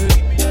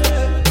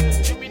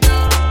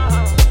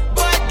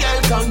 Bad girl,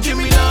 come give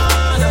me now.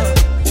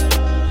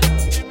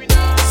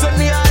 Send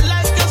me I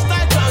like your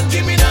style, come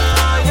give me now.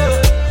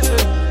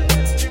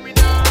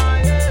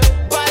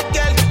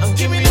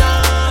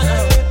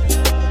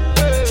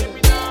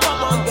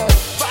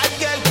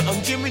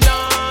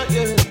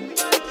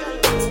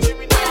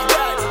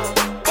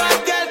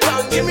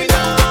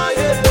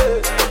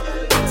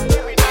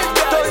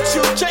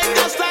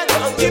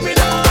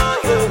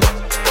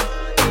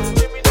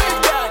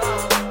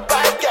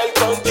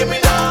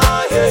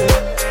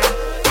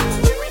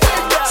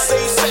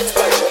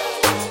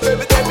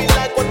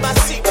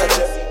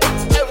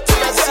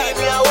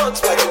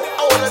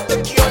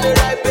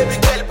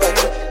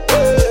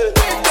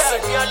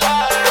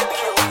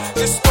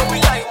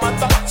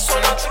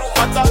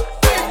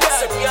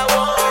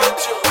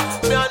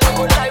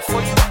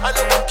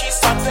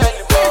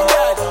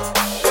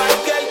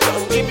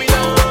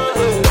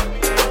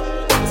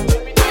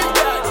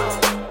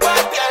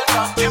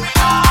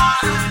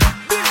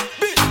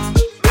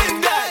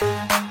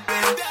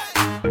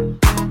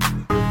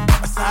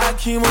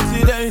 Saki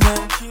motirena.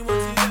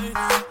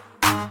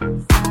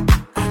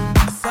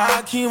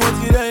 Saki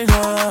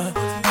motirena.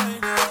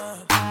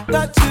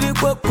 Got to the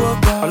cocoa.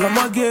 All of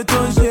my get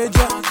on shade,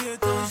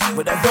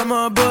 but I got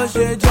my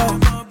bullshit,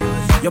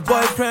 your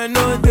boyfriend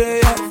no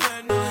day.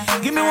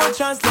 Give me one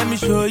chance, let me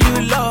show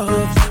you love.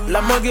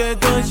 I'ma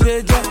get on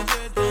shade,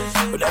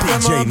 but I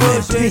got my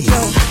bullshit,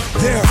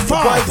 their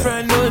your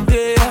boyfriend no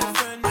day.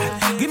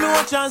 Give me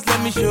one chance,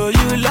 let me show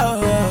you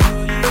love.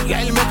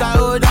 Girl, make I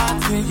hold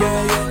that thing,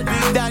 yeah, yeah.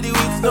 Big daddy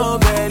with no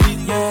belly,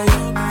 yeah,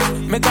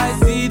 yeah. Make I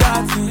see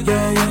that thing,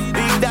 yeah, yeah.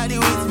 Big daddy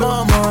with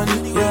more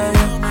money, yeah,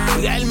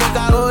 yeah. Girl, make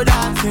I hold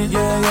that thing,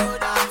 yeah,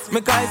 yeah.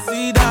 Make I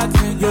see that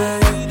thing, yeah,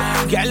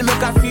 yeah. Girl,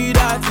 make I feel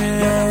that thing,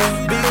 yeah,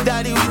 yeah. Big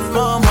daddy with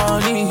more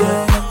money,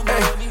 yeah.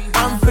 Hey,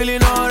 I'm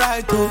feeling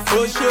alright, oh,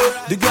 for sure.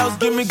 The girls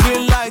give me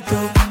green light,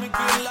 oh.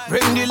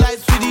 Bring the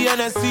lights with the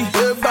NSC,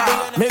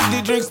 yeah. Make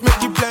the drinks,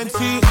 make it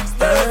plenty.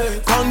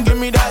 Hey, come give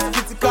me that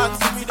kitty cat.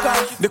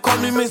 They call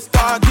me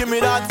Mr. Give me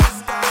that.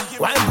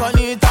 Wine on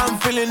it, I'm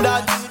feeling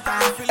that.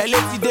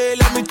 L.A.X day,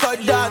 let me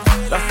touch that.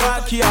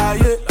 RASAKING,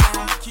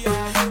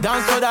 yeah.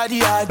 Dance for daddy,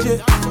 yeah.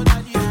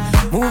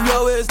 Move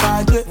your waist,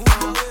 yeah.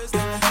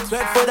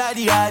 Sweat for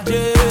daddy, yeah.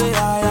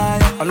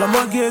 All of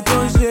my get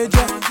on shade,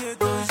 yeah.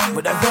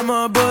 But I got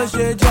my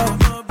bullshit,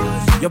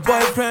 yeah. Your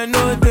boyfriend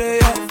no day,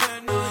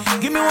 yeah.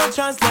 Give me one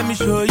chance, let me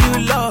show you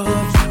love.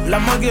 All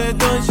of my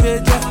get on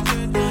shade, yeah.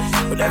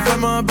 But I got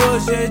my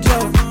bullshit,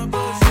 yeah.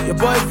 Your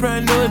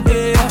boyfriend no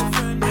day, yeah.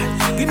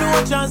 Give me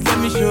one chance, let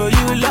me show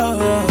you love.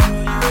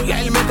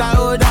 Girl, make I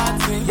hold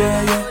that thing,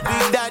 yeah, yeah.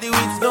 Big daddy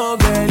with no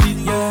belly,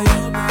 yeah,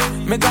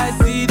 yeah. Make I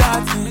see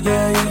that thing,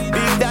 yeah, yeah.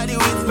 Big daddy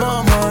with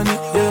more money,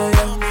 yeah,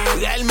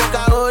 yeah. Girl, make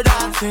I hold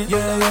that thing,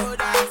 yeah, yeah.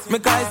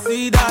 Make I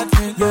see that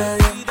thing, yeah,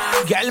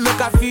 yeah. Girl,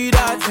 make I feel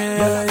that thing,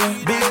 yeah,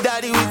 yeah. Big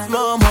daddy with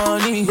more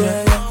money,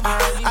 yeah,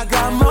 yeah. I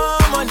got more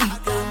money,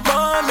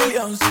 more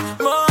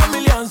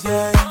millions,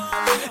 yeah,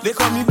 yeah. They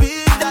call me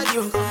Big Daddy,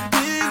 oh.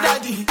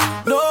 Daddy,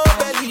 no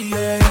belly,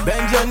 yeah.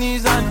 Bend your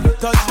knees and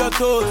touch your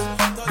toes.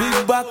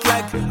 Big back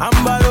like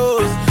Amber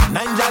Rose.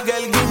 Ninja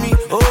girl give me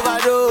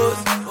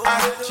overdose.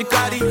 She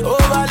carry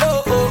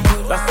overload.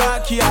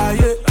 RASAKING,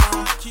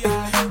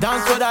 yeah.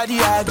 Dance for daddy,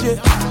 yeah.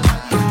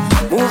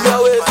 Move your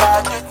waist,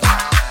 yeah.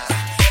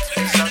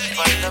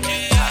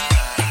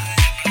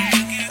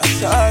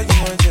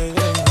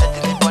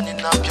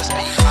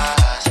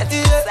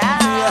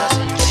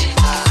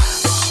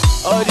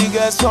 All the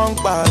girls song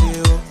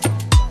party, oh.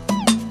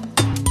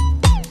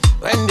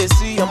 When they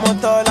see your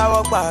motor, I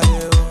walk by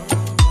you.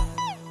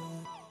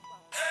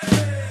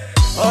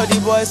 All the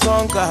boys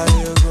on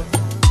karaoke.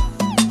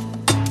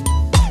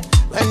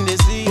 When they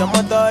see your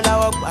motor, I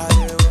walk by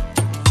you.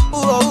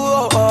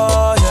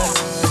 Oh, yeah.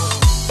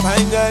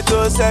 Fine girl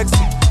too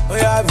sexy, oh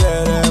yeah,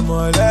 very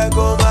much. Let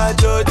go my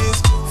jodis.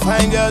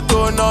 Fine girl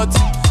too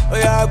naughty, oh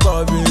yeah,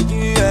 go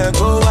baby, and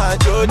go my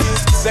jodis.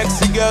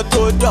 Sexy girl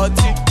too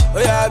dirty, oh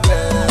yeah,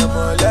 very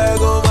much. Let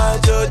go my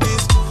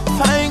jodis.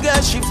 Fine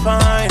girl, she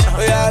fine.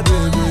 Oh yeah,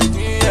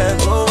 baby, yeah,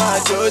 go my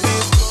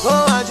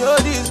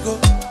Jodis, go.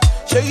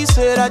 Sure you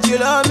say that you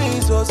love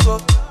me so.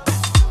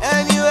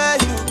 Anywhere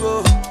you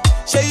go,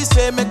 sure you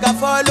say make I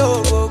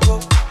follow, go.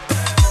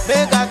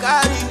 Make I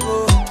carry,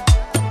 go.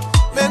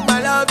 Make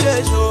my love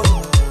day show.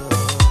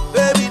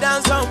 Baby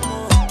dance some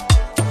more.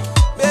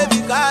 Baby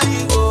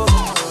carry, go.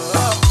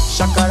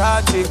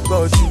 Shakara take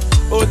body.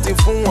 Oti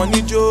fun wọn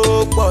ní jó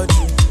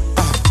pọ̀jù.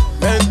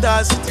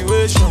 Mental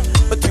situation,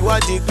 but you are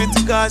the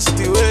critical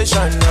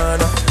situation,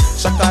 nana.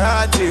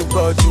 Shakara take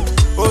body,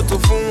 go to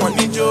fun one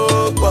ní jó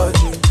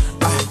body.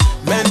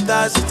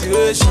 Mental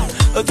situation,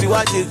 but you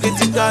are the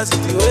critical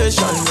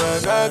situation,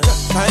 nana.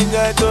 Fine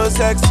girl too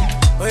sexy,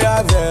 oh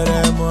yeah,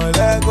 very much.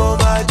 Let go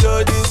my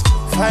jodis.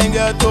 Fine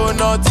girl too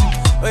naughty,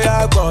 oh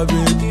yeah, go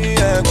baby,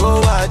 and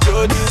go my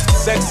jodis.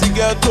 Sexy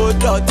girl too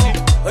dirty,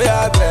 oh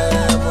yeah,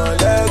 very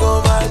much. Let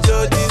go my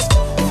jodis.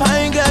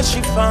 Fine girl,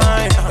 she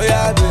fine, oh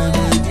yeah,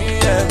 baby.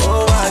 Yeah, go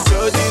and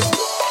show this.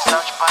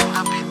 Search for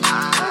the big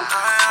time.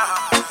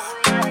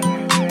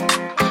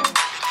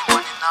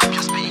 Running up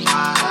your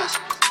speakers.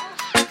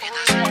 It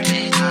doesn't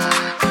take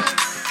time.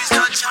 It's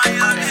not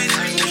China, baby.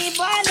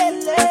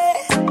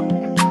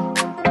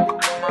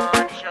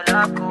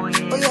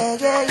 Oh yeah,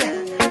 yeah, yeah.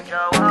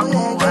 Oh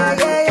yeah,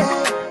 yeah, yeah.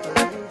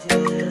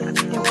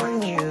 I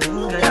want you,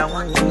 girl, I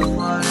want you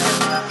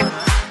forever.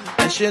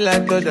 And she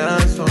like to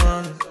dance for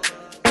me.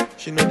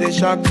 She know they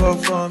shock up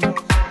for me.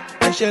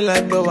 And she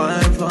like the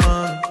wine for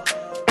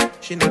me.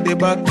 She know they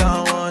back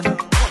down on it.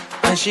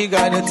 And she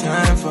got the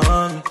time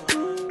for me.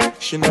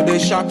 She know they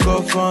shock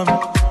up for me.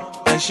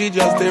 And she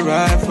just the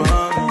ride for me.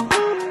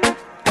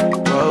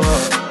 Oh.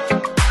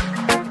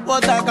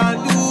 What I can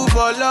do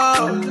for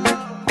love,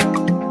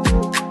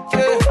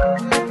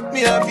 yeah. Me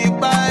have you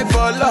buy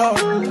for love,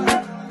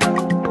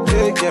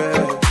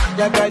 yeah.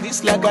 Like I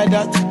this, like I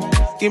that.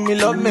 Give me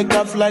love, make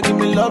her fly. Give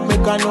me love,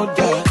 make her know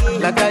that.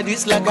 Like I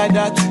this, like I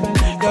that.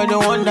 You're the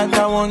one that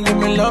I want. Give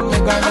me love, make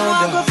her know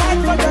that. I go fight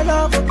for your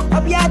love.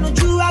 I'll be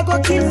out you. I go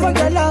kill for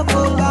your love.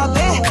 Oh, love,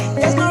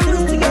 there's no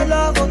rules to your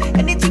love.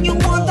 Anything you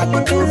want, I go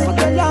do for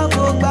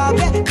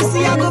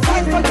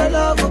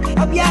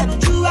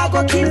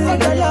go kill for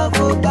your love,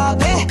 oh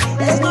baby.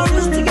 There's no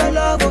rules to your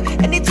love, oh.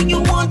 Anything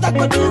you want, I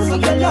go do for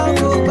your love,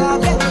 oh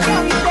baby.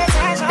 Girl, you the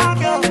tension,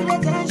 girl.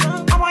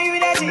 I want you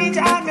to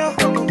ginger me.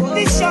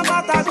 This your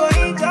matter, go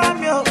injure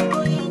me.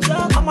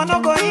 I'ma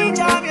not go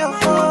injure me.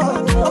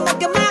 I'ma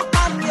get my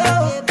pam, yo.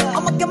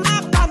 I'ma get my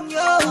pam,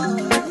 yo.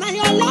 Now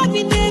your love,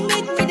 they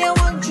make me they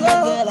want you.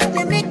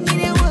 They make me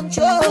they want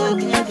you.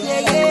 Yeah,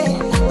 yeah.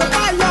 The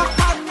ball up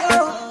pam, yo.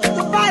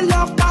 The ball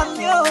up pam,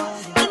 yo.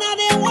 And now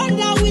they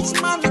wonder which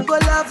man go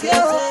love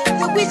you.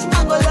 The which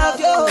man go love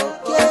you.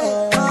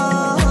 Yeah.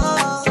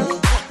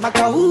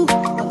 Makawu,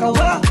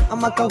 Makawa, I'm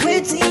Maka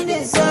waiting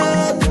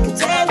inside. You can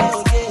tell us.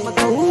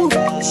 Makawu,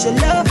 it's your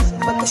love.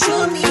 Maka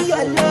show me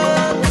your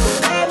love.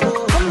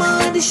 Come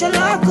on, this your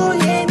love, go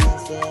yeah.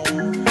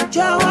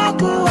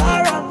 Jawako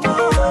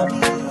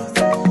Aramoni.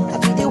 I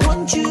think they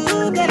want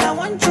you, then I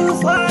want you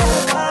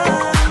forever.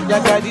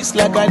 Like I this,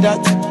 like I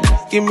that.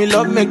 Give me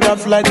love, make her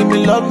fly. Give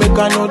me love, make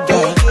her know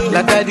that.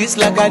 Like I this,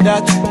 like I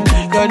that.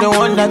 You're the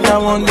one that I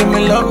want. Give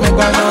me love, make her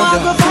know that.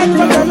 I go fight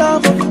for your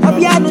love. I'll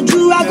be on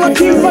you, I go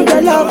kill for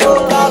your love.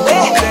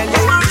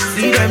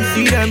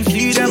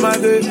 See them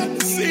again.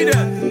 See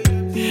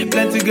them.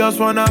 Plenty girls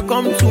wanna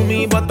come to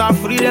me, but I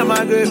free them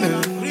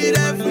again. Free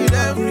them.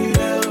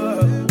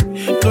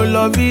 No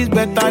love is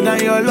better than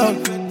your love.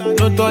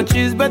 No touch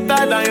is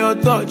better than your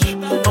touch.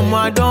 I'm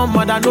a dumb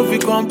mother, no fi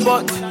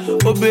comport.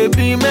 Oh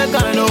baby, make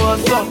I know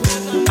what's up.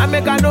 I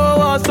make I know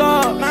what's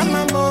up.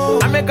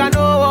 I make I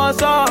know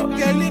what's up.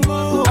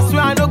 I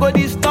swear I no go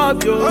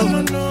disturb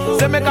you.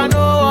 Say make I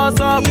know what's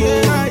up.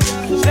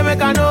 Say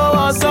make I know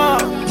what's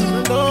up.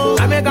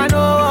 I make I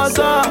know what's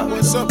up.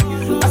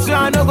 I swear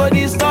I no go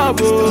disturb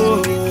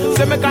you.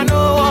 Say make I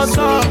know what's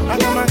up. I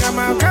got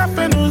my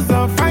girlfriend who's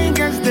the fine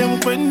girls, them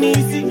when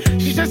easy.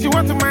 She says she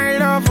wants my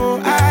love, oh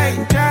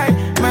I try.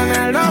 Man,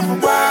 I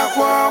love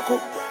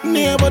walk.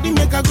 Nobody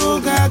make her go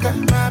gaga,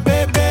 my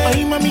baby. Oh,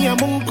 you mommy, I'm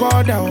on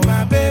call down,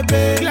 my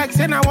baby. Like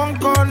saying I won't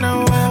call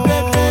now, my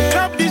baby.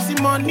 Drop this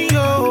money,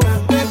 oh, my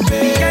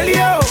baby. Kelly,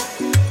 oh.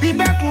 Be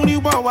back when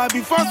you bought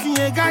before seeing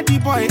a gaddy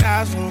boy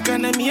ass.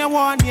 Can I me a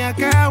one year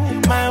cow?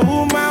 My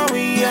woman,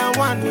 we are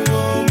one.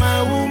 Oh,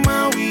 my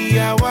woman, we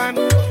are one.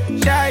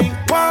 Shy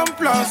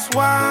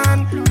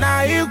 1+1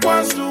 now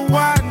equals to 1.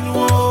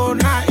 Oh,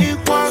 now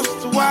equals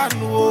to 1.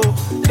 Oh,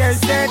 they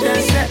said.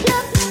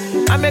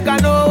 I make I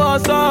know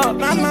what's up.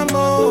 Mama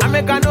mo. I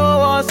make I know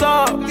what's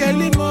up.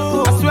 Kelly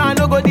mo. I swear I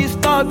no go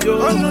disturb you.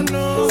 Oh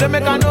no. Say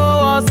make I know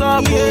what's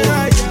up.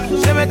 Yeah.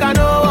 Say make I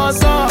know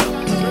what's up.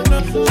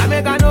 I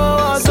make I know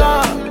what's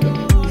up.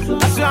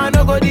 I swear I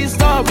no go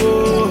disturb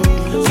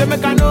you. Say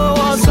make I know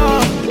what's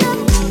up.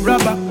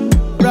 Rabba,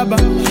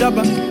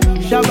 shabba.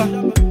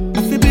 I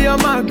feel be your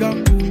maga.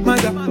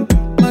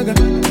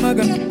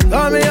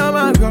 Call me your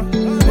maga.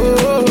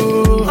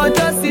 Oh. I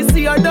just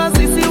see,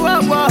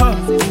 wow.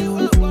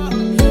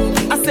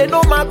 I say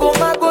no mago,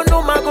 wow.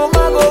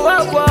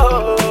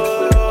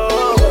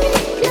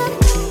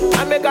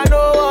 I make I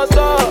know what's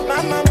up.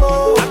 Mama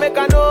mo. I make I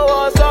know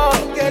what's up.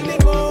 Kelly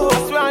mo. I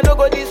swear I no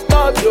go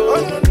disturb you. Oh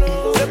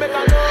no. Say make I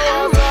know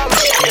what's up.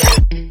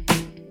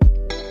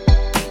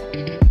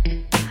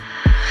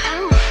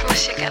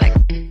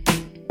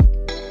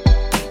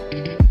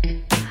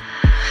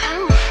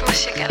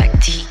 What's your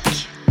galactique?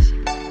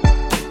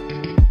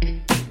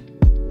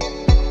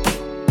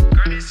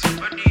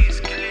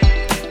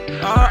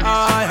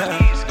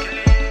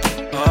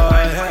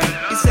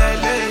 It's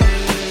L.A.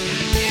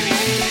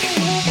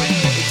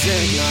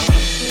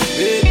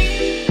 Baby,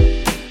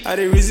 I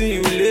the reason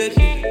you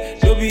lately.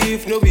 No be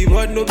if, no be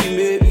but, no be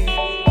maybe.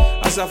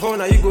 As I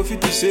found out you go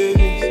fit to save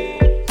me.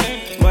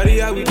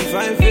 Maria with the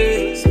fine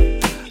face.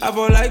 I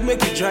feel like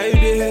make you try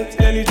it.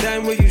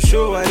 Anytime when you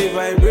show I they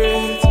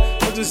vibrate.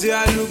 Want to say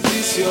I look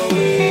this your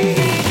way.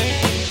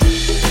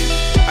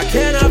 I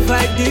cannot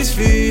fight this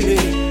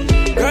feeling.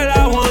 Girl,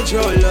 I want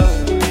your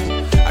love.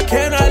 I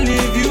cannot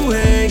leave you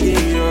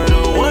hanging. You're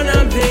the one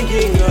I'm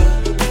thinking of.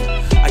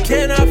 I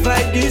cannot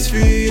fight this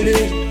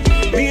feeling.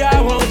 Me,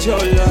 I want your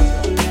love.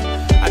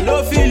 I know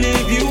if you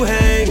leave you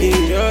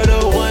hanging. You're the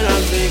one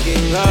I'm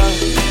thinking of.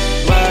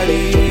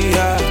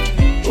 Maria,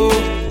 oh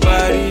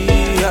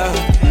Maria,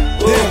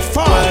 oh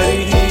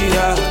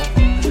Maria,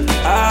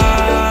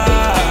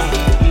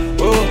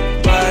 oh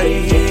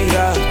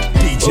Maria,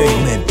 DJ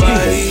Lynn.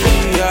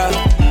 Maria,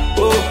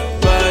 oh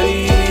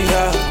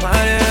Maria,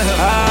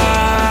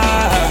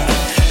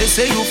 They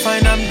say you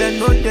fine, I'm the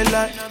no they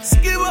lie.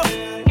 Skip up.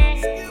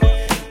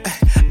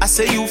 I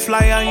say you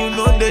fly and you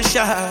know the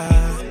shine.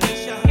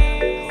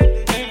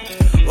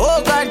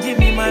 Oh God, give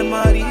me my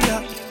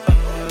Maria.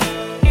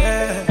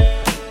 Yeah.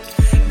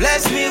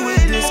 Bless me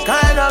with this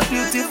kind of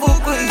beautiful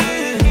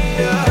queen.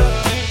 Yeah.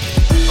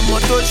 I'm a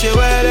touch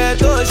where they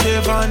touch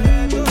fan.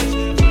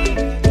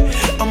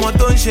 I'm a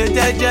touch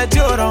that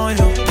you're on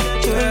you.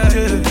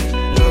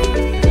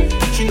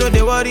 She know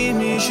they worry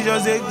me, she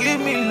just they give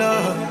me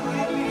love.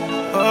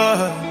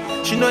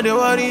 She know they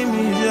worry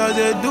me, she just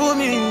they do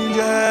me,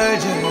 yeah.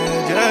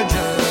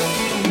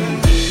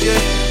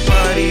 Yeah,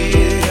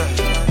 Maria,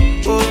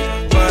 oh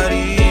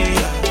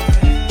Maria,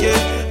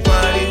 yeah,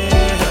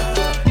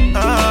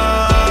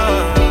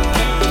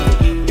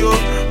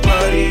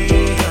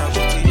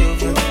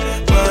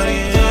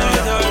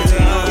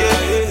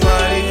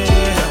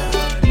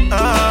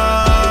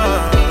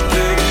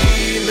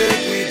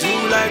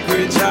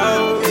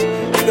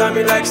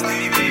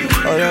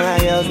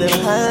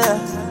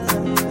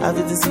 I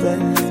feel to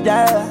spend,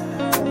 yeah.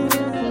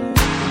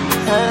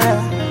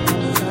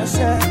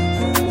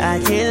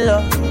 I can't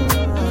love,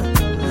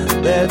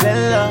 baby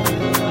love.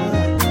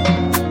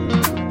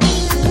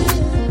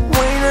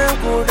 When I'm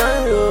good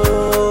and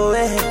low,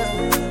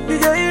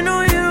 because you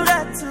know you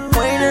got to.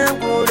 When I'm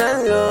good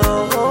and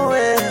low,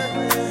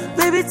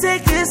 baby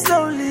take it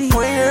slowly.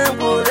 When I'm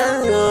good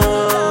and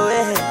low,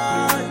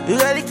 you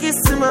got a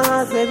kiss in my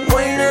heart, baby.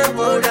 When I'm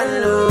good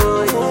and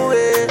low, yo.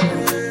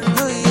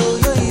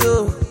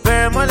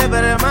 Very mole,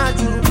 very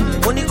much.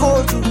 Money call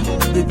you,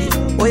 baby.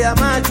 Oh yeah,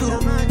 maju.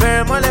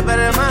 Very mole,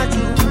 very much.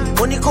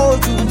 Money call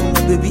you,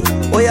 baby.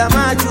 Oh yeah,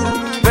 maju.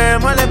 Very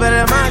mole,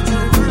 very much.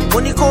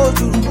 Money call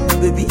you,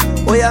 baby.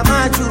 Oh yeah,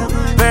 maju.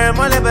 Very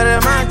mole, very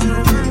much.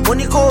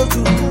 Money call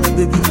you,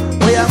 baby.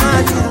 Oh yeah,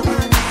 maju.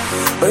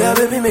 Oh yeah,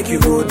 baby, make you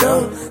go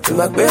down. To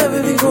my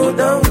baby, go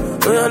down.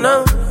 Oh yeah,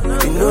 now.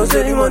 You know,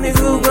 say the money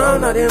full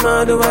ground. I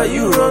demand over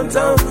you run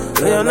town.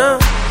 Oh yeah, now.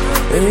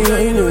 And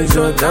you know it's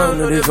shut down.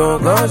 No, they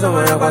phone calls on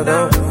my up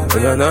down. Oh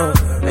yeah, now.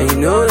 And you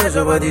know that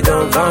your body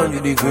don't found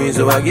you the queen,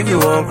 so I give you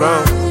one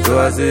crown. So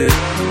I say,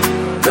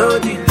 no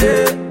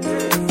delay.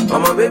 Oh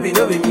my baby,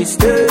 no be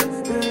mistake.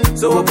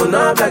 So open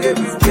up like a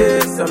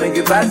briefcase. I make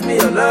you pass me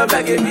your love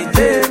like every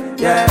day.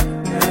 Yeah,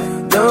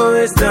 don't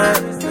waste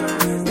time.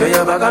 Girl,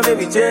 your back and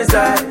make me change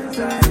side.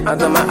 I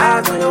got my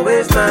eyes on your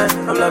waistline.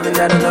 I'm loving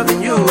that, I'm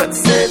loving you at the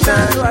same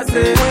time. So I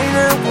say, when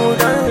I'm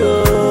good and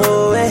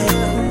low,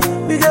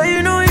 because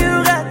you know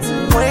you got to.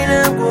 When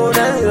I'm good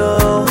and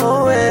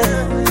low,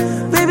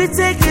 baby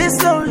take it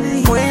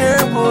slowly. When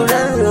I'm good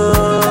and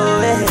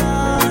low,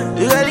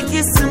 you got a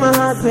kiss in my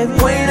heart, baby.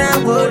 When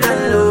I'm good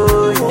and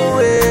low, yo.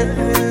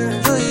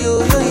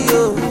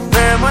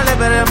 Very mole,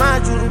 very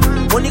much.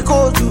 Money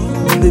call you,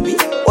 baby.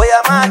 Oh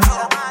yeah, maju.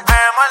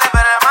 Very mole,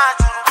 very much.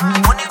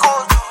 Money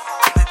call you,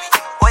 baby.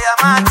 Oh yeah,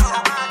 maju.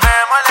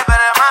 Very mole,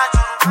 very much.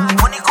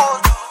 Money call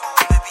you,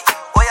 baby.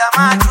 Oh yeah,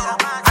 maju.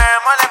 Very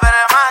mole,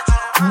 very much.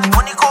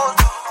 Money call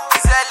you,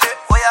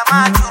 oh yeah,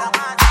 maju.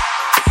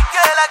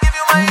 Girl, I give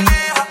you my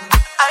liver.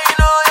 I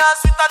know you're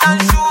sweeter than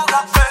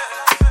sugar.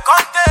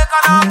 Come take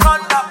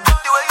anaconda.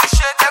 The way you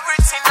shake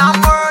everything, I'm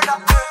murder.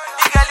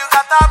 The girl, you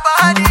got a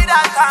body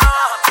that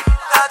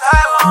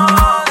I want.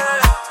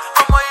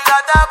 Oh, you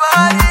got a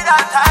body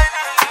that I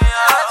need.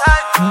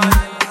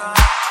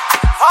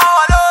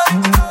 Follow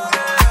it,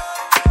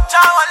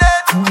 Chawale.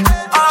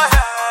 Oh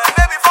yeah,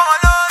 baby,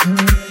 follow it.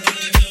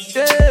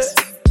 Yeah.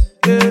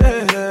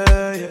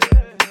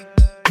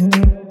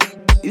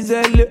 Is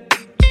that lit?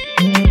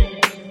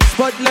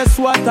 Spotless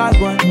water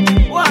gone.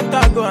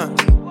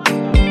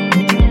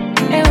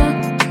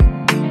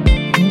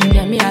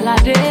 Yeah, me all a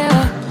day.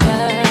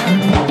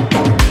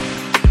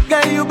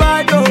 Girl, you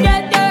bad, oh.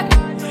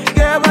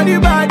 Girl, body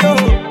bad, oh.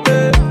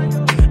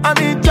 I'm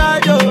in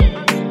charge, oh.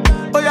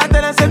 Oh, yeah,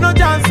 tell us no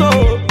chance,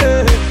 oh.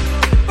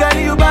 Girl,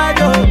 you bad,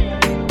 oh.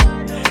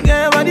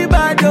 Girl, body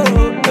bad, oh.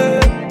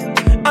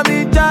 I'm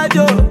in charge,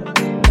 oh.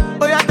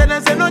 Oh, yeah, tell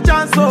us no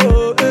chance,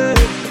 oh.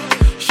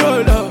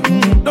 Show love,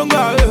 don't go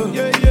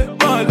away.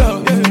 My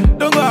love,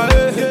 don't go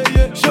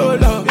away. Show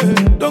love,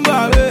 don't go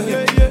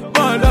away.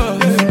 My love,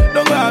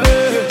 don't go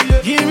away.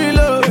 Give me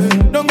love,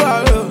 don't go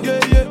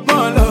away.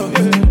 My love,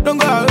 don't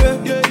go away.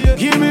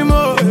 Give me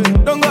more,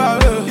 don't go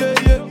away.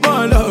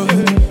 My love,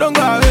 don't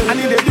go away. I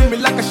need to do me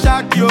like a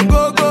shark, yo,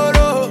 go, go,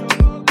 go.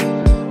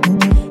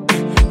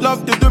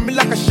 Love to do me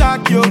like a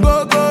shark, yo,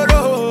 go, go,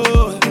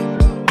 go.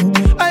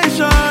 I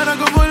shine, I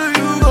go follow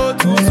you, go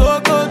to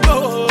Sokoto.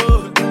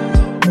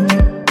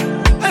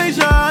 I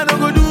shine, I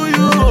go do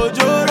you,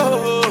 Ojoro.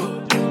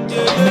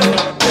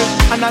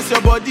 Yeah. And as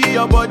your body,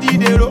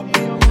 they roll.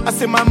 I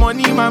say my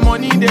money,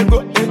 they go.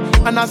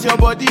 And as your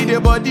body, they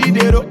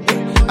roll.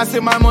 I say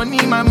my money,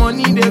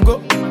 they go.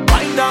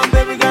 Wind down,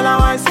 baby girl, I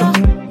want some.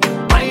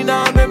 Wind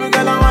down, baby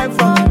girl, I want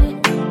some.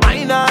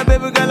 Wind down,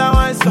 baby girl, I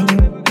want some.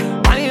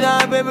 Wind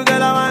down, baby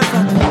girl, I want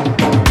some.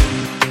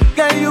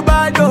 Girl, you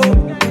bad, oh.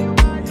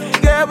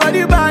 Girl,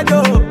 body bad,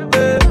 oh.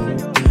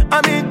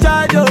 I'm in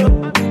charge,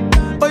 oh.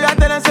 Oh, yeah,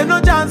 tell us no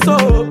chance,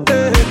 oh.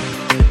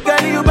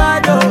 Girl, you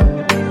bad, oh.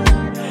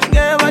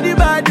 Girl, body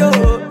bad,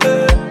 oh.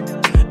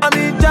 I'm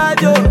in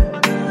charge, oh.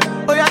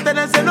 Oh, yeah, tell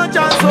us no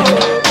chance, oh.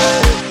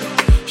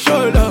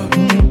 Show love,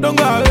 don't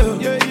go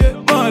away.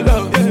 My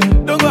love,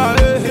 don't go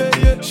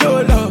away.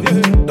 Show love,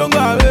 don't go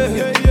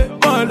away.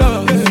 My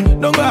love,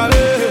 don't go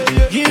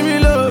away. Give me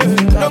love,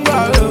 don't go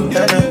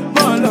away.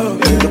 My love,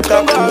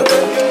 don't go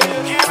away.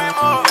 Give me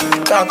more.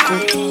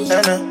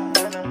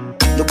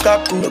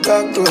 Lukaku.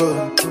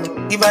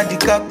 Give her the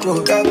kako,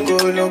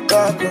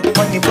 Lukaku.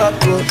 Money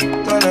bako,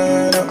 na.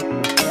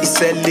 It's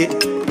a lit,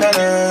 na.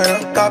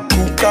 Kaku,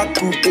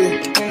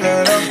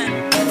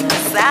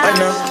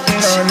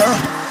 na.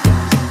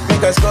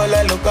 Make a score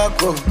like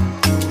Lukaku.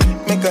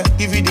 Make a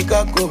give you the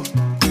kako.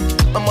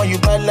 Mama, you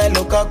bad like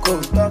Lukaku.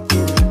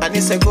 And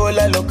it's a goal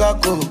like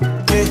Lukaku.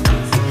 Hey,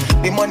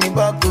 the money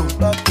bako.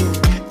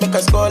 Make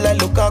a score like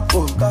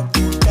Lukaku.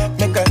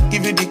 Make a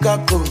give you the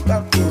kako.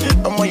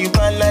 Mama, you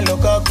bad like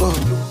Lukaku.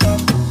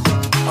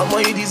 Mama,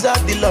 you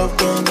deserve the love,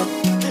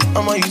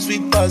 Mama, you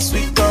sweet past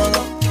sweet tongue.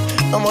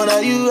 I'm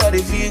on you, I the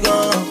figure.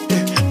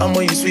 I'm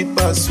on you, sweet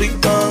past sweet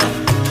gun.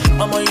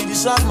 I'm on you,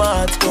 decide my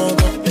heart, go.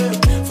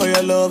 For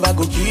your love, I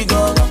go keep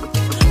on.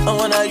 I'm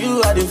on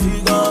you, I the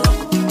figure.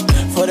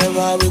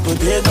 Forever, we go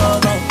take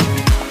on.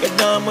 Get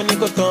down, money,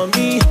 go to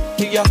me.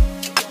 Yeah,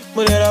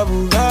 Mudera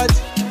Bugatti.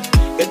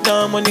 Get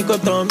down, money, go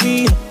to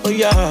me. Oh,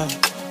 yeah,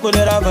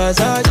 Mudera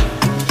Versace.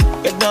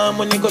 Get down,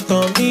 money, go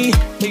to me.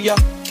 Yeah,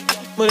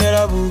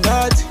 Mudera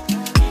Bugatti.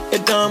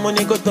 Get down,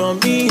 money, go to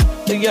me.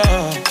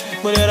 Yeah,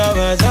 Mudera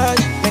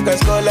Versace. Make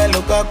us call like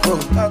Lukaku.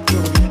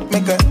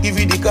 Make us give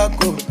you the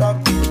kako.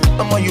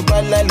 I'm on you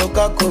bad like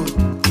Lukaku.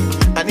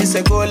 And it's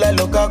a goal like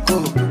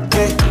Lukaku.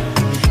 Hey,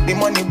 the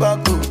money back.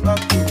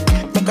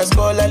 Make us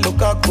call like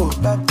Lukaku.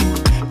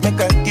 Make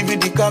us give you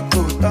the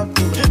kako.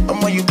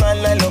 I'm on you bad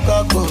like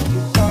Lukaku.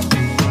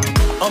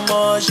 I'm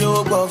on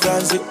show go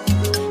fancy.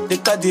 The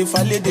kadi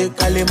fali de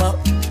kalima.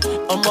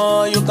 I'm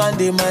on you can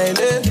de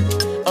mile.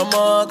 I'm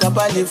on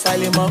kabali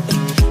falima.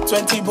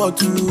 20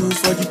 bottles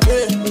for the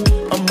pay.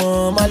 I'm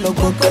on my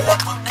logo. Yeah.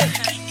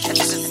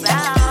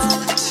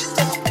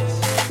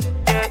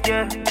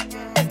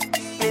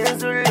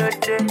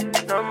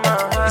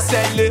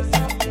 Sell it.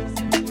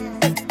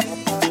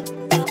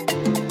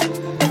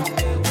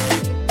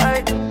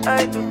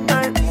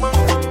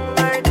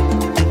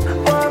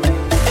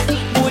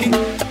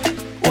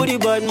 Woody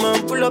bad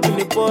man, pull up in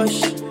the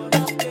Porsche.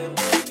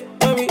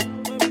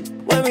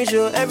 When we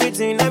show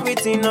everything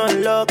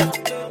on lock.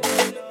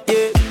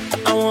 Yeah,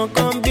 I want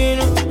come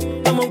binu.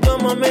 I'ma go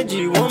my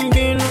meji, one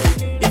binu.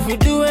 If you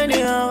do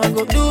anyhow, I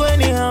go do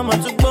anyhow. I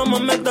took my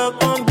meta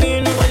come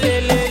binu.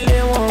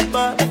 Lele, one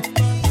back.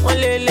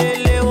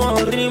 Lele,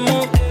 one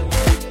remove.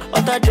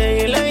 Ota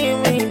day, lay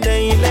me,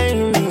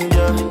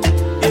 yeah.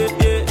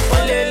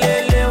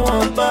 Lele,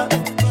 one back.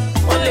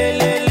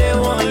 Lele,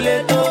 one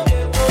leto.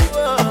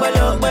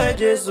 Apalope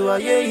Jesu,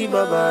 aye,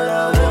 babara,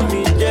 want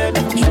me dead.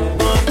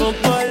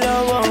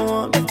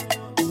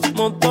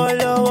 Mo bọ́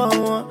lọ́wọ́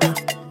wọn,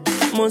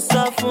 mo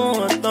sá fún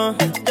wọn tán,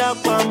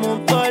 jápa mo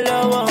bọ́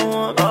lọ́wọ́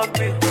wọn,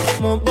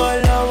 mo bọ́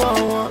lọ́wọ́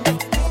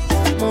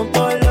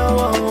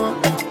wọn,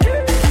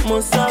 mo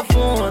sá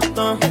fún wọn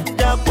tán,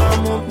 jápa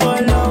mo bọ́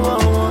lọ́wọ́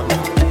wọn.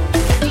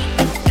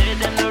 Say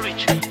them no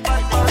rich,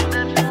 pass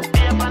them,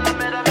 be a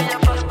Panamera, me a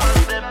fast pass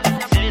them.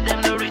 Say them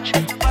no rich,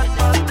 pass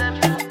them,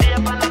 be a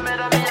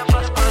Panamera, me a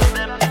fast pass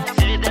them.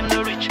 Say them no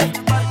rich,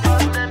 pass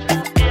them,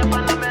 be a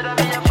Panamera,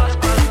 me a fast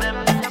pass them.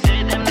 Say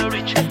them no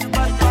rich.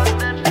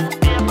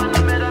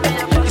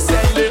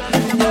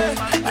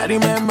 I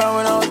remember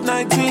when I was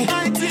 19,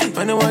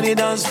 when nobody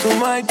danced to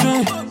my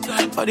tune.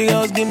 All the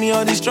girls give me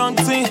all the strong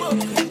thing.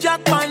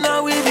 Jackpot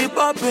now we be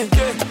popping.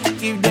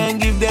 Give them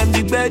the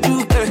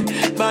bedroom.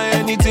 Buy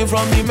anything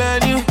from the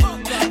menu.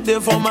 They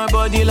for my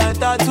body like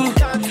tattoo.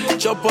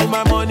 Chop all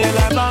my money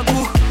like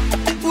bamboo.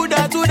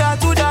 Uda,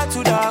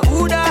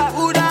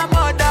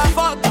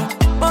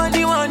 motherfucker.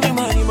 Money,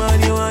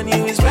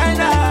 we spend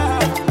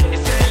that.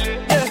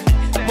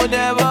 Mo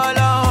never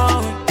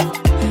long.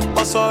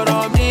 Mo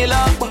sọ̀rọ̀ mi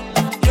lápò.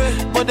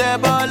 Mo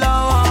never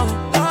long.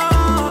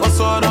 Mo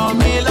sọ̀rọ̀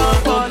mi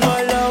lápò.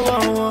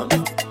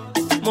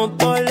 Mo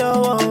bọ́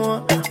lọ́wọ́ wọn,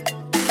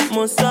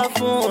 mo sá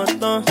fún wọn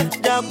tán,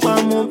 jápa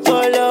mo bọ́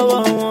lọ́wọ́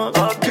wọn,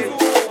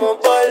 mo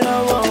bọ́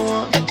lọ́wọ́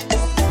wọn,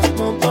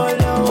 mo bọ́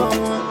lọ́wọ́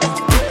wọn.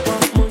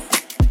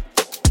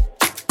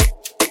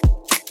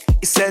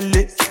 Sell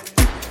it.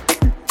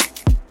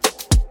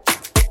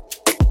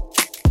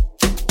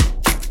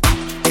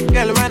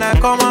 Girl, when I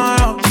come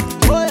around,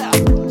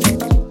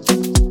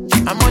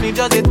 I'm only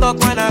just a talk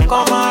when I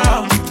come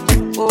around.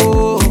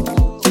 Oh,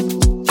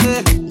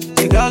 yeah.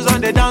 The girls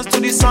on the dance to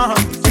the song.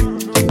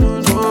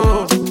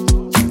 Oh,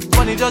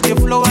 money just a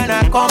flow when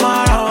I come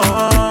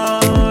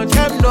around.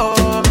 Them know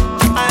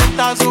I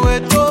enter so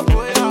it go.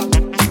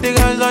 The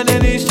girls on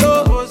the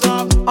show.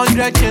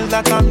 100 chains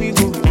like a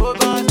amigo.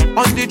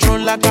 On the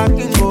throne like a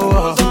king.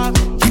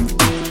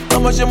 How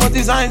much you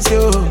designs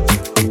you?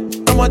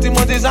 How much you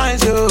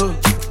designs you?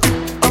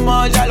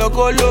 I'ma jalo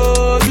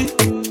kolobi,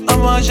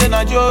 I'ma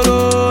shena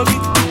jorobi.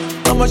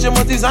 I'ma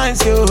shemo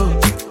designs yo,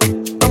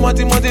 I'ma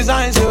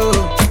designs yo.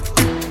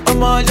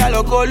 I'ma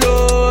jalo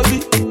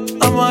kolobi,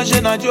 I'ma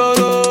shena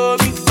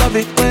jorobi. Love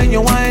it when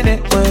you whine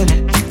it,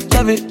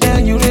 love it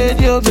when you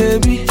radio,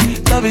 baby.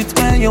 Love it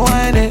when you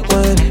whine it,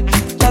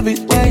 love it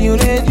when you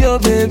radio,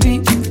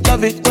 baby.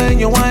 Love it when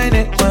you whine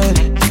it,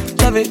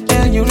 love it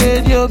when you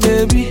radio,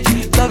 baby.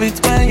 Love it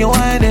when you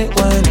whine it,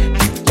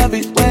 love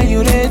it when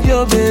you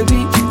radio,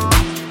 baby.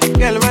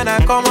 Girl, when I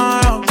come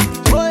around,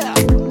 oh yeah,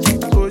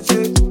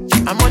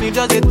 I'm only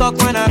just a talk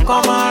when I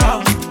come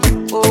around.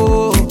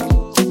 Oh,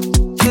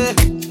 yeah.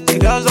 The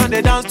girls on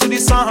the dance to the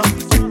song.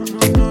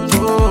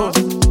 Oh,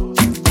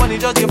 money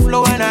just a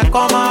flow when I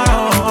come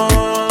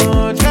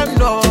around. Them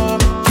know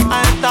I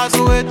enter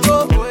so it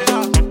go.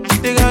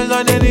 The girls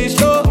on the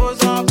show.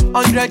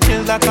 100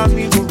 chains like a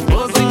amigo.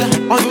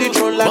 On the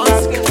throne like a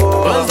king.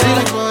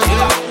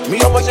 Me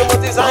how much you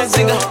design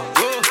singer.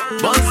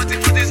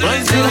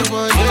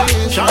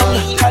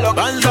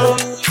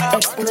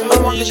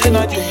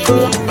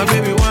 My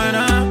baby, why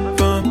not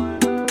come?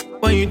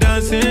 When you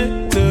dance,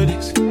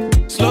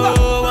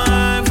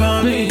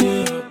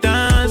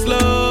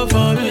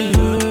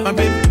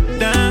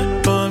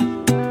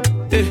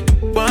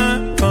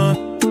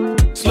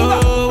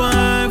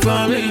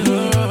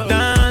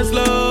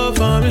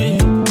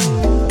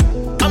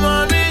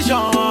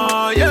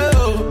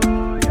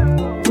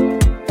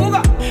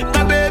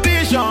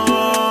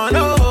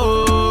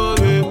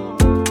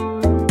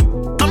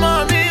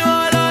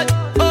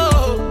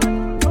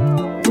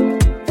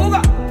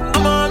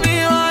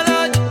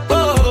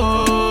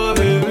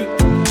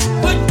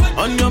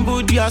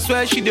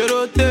 where she dey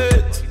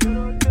rotate.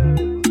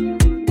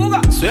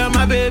 Swear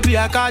my baby,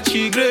 I catch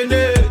she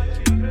grenade.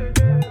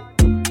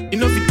 You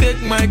know if you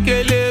take my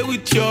kele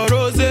with your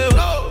rose. If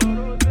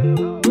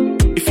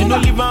you no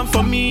leave am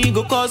for me,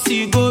 go cause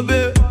you go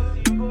babe.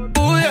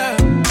 Oh yeah,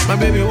 my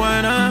baby,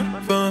 why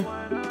not fun?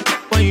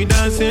 When you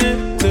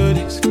dancing to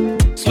this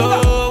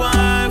slow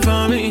wine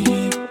for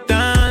me,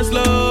 dance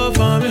slow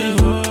for me,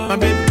 my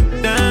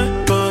baby,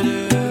 dance for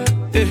me,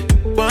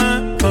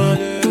 wine for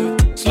me,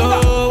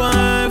 slow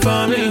wine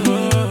for me,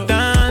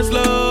 dance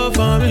slow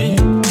for me.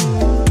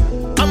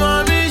 I'm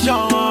on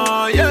mission,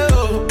 yeah.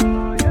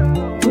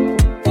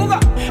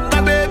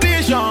 My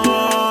baby,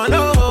 Sean,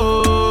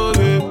 oh,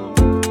 babe.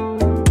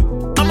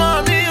 I'm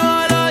on me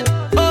all that,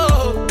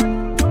 oh.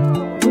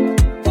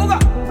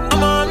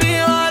 I'm on me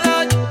all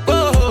that,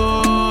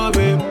 oh,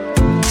 babe.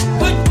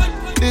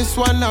 This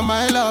one is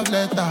my love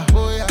letter,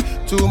 oh, yeah.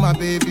 To my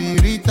baby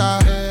Rita,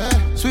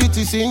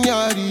 sweetie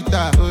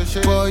señorita.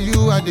 For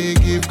you I dey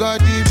give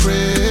God the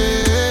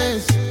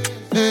praise,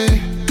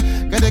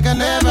 cause they can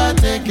never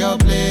take your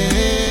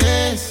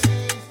place,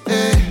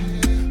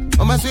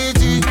 oh my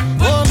sweetie,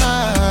 oh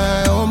my,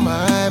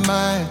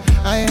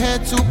 I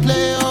had to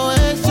play, oh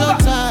it's your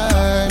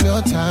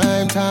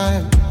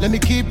time. Let me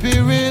keep it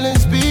real and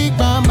speak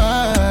my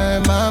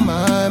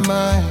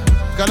mind.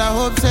 Girl, I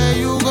hope say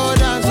you go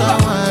dance a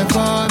wine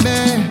for me.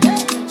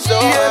 So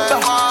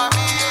Yeah,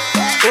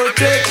 go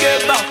take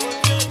it back.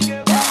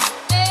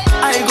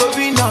 I go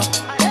be now.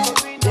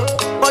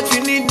 What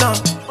you need now?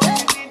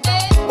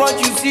 What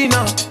you see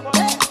now?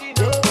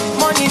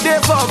 Money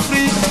there for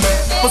free.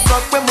 Mo sọ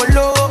pé mo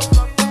lówó.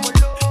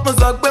 Mo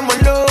sọ pé mo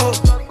lówó.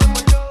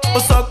 Mo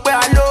sọ pé I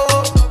lówó.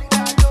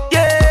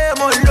 Yeah,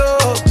 mo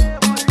lówó.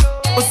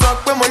 Mo sọ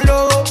pé mo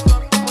lówó.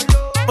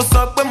 Mo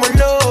sọ pé mo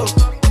lówó.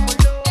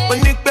 Mo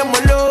ní pé mo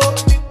lówó.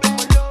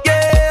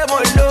 Yeah, mo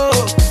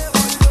lówó.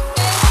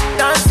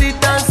 Dance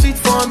it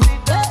for me.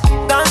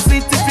 Dance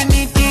it if you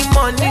need the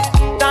money.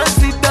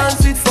 Dance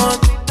it for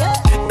me.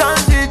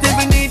 Dance it if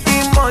you need the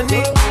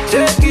money.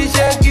 Shake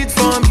it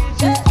for me.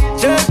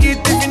 Shake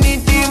it if you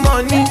need the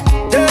money.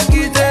 Shake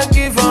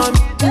it for me.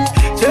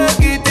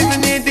 Shake it if you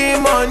need the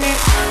money.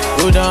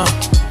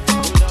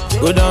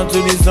 Go down to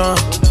the sun.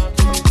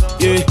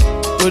 Yeah,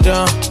 go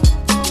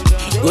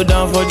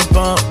down for the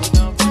pump.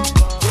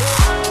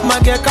 Ma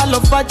girl call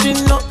up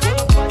Fajino.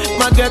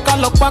 Ma girl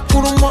call up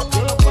Pakurumo.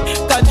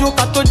 Kaju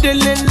kato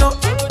dele no.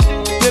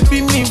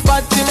 Baby me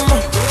Fatima.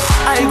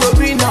 I go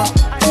be now.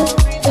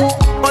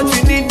 What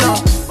you need now?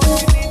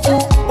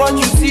 What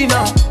you see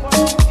now?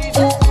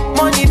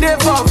 Money there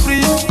for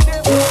free.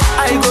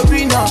 I go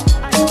be now.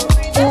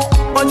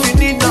 What you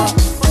need now?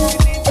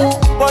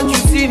 What you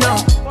see now?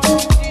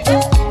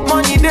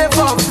 Money there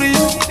for free.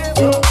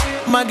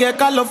 My girl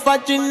call up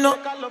Fajino.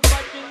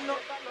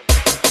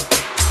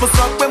 Mo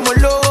sọ pé mo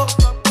lówó.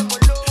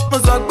 Mo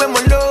sọ pé mo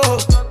lówó.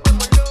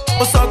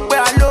 Mo sọ pé I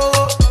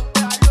lówó.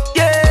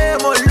 Yeah,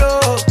 mo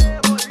lówó.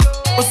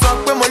 Mo sọ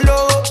pé mo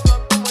lówó.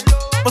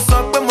 Mo sọ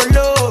pé mo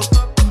lówó.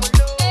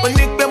 Mo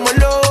ní pé mo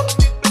lówó.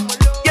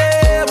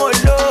 Yeah, mo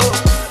lówó.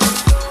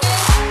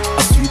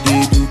 As you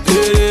dey do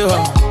kere ha,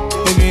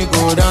 baby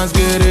go dance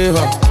kere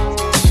ha.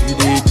 As you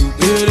dey do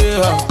kere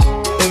ha,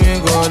 baby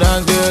go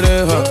dance kere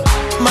ha.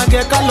 Ma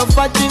girl call up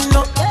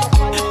Fajino.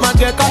 Ma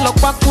girl call up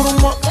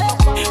Pakurumo.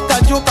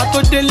 Kaju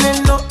kato dele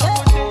no.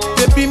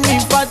 Baby me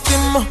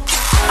Fatima.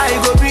 I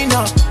go be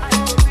now.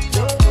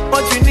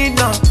 What you need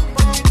now?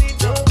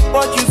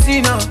 What you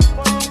see now?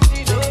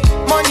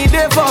 Money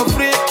there for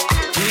free.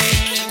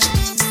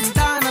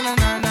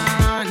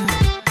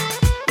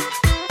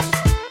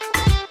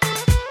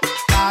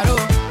 Caro.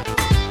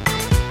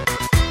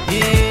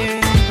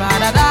 Yeah, da.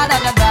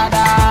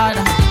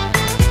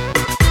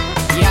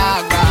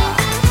 Yaga.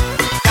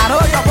 Caro,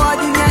 your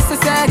body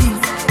necessary.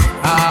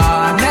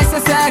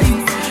 Necessary.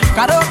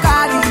 Caro,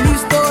 carry new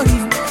story.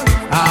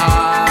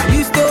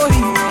 New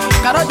story.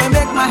 Caro, they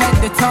make my head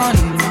the turn.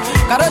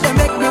 Caro, they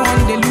make me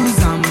want to lose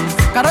them.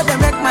 Caro, they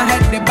make my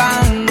head the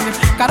bang.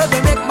 Caro,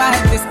 they make my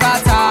head the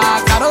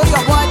scatter. Caro,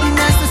 your body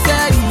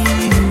necessary.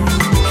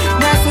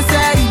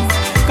 Necessary.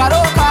 Caro,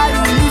 carry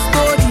new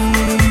story.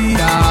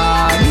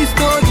 New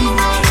story.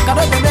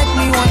 Caro, they make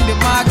me want the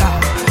maga.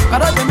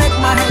 Caro, they make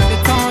my head the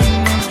turn.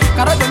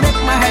 Caro, they make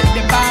my head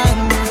the bang.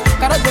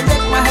 Caro, they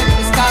make my head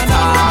the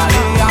scatter.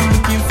 Hey, I'm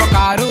looking for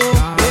Caro.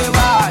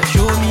 Eva,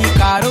 show me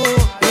Caro.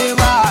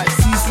 Eva,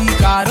 CC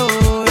Caro.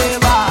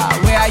 Eva,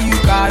 where are you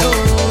Caro?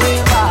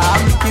 Eva,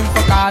 I'm looking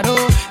for Caro.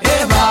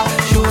 Eva,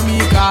 show me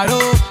Caro.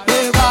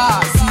 Eva,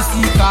 CC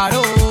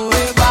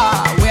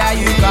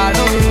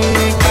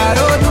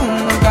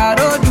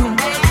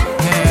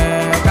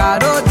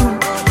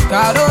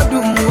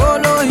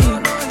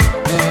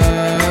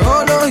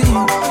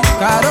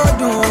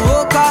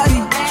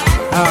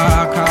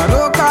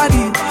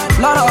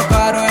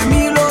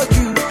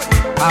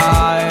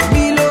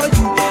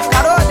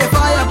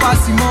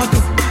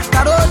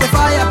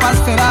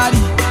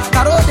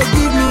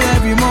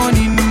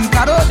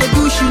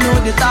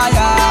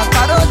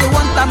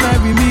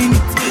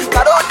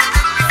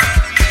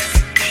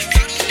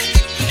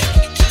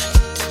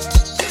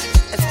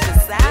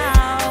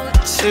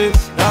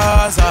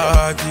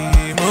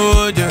Rasaki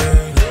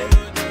modern.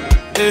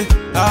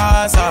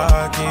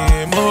 Rasaki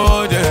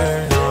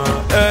modern.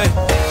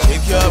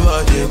 Shake your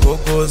body,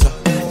 Cocosa.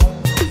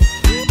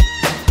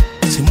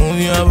 Si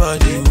move your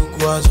body,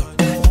 Ukwaza.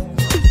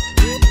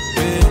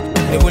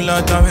 They will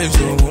not have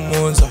so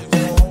Momonza.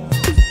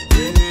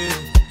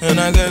 And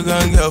I get a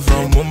girl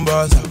from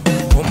Mombasa.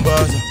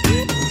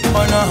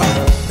 On a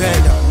high,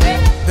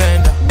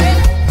 benda,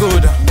 go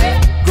down,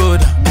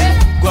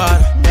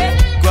 guara,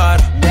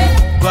 benda,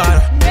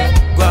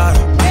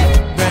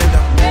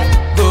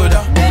 go down, go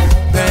down,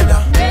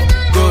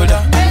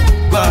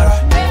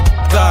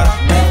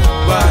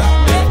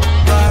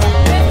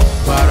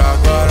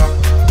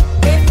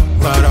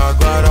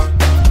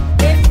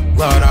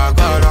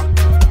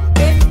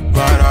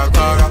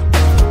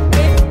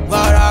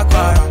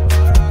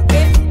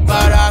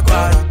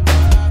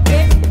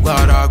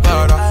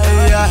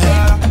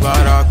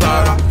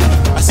 guara,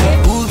 I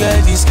said, who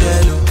get this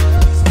girl?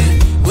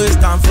 Waste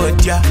time for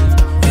ya,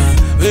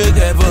 with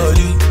the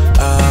body,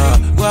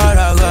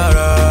 guara.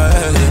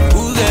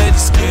 Who get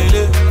this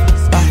girl?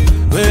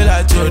 We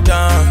like to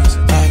dance,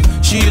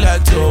 she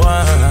like to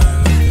wine,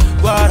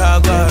 guara.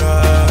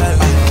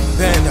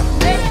 Benda,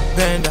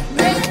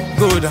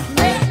 go down,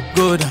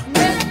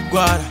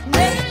 guara.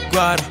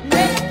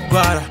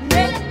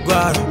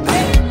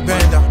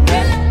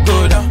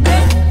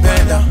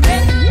 Benda,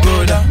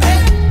 go down,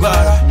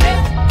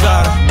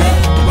 guara.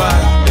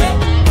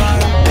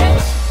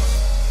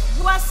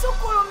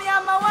 Wasukulu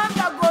miyama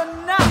wanga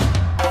gonna.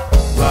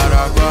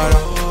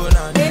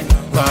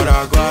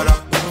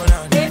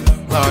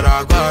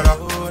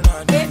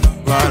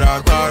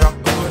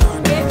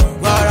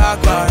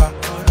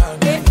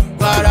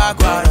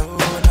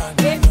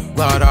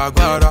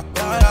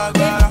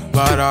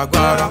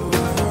 Guara,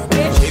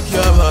 shake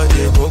your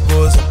body,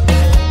 Cocosa.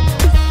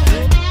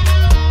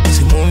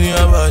 Si move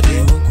your body,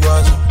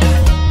 Ukwaza.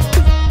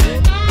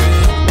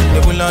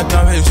 They will not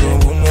have so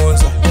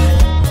Momonza.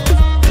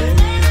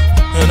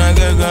 And I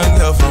get a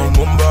girl from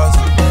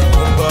Mombasa.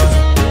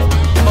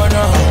 On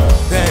a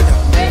benda,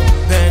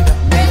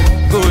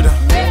 go down,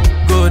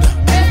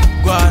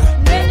 guara.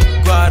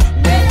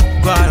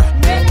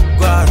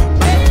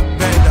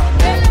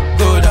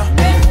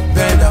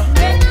 Benda,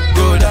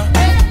 go down,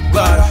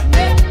 guara.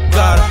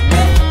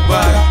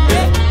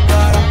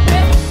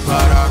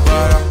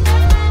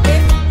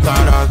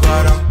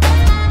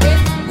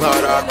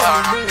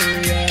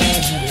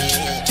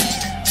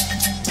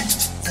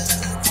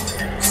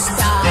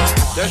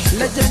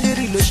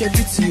 Legendary lo ṣe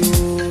bí ti o.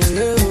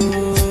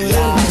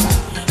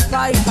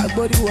 Báyìí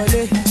àgbórí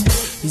wọlé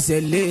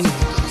ìṣẹ̀lẹ̀.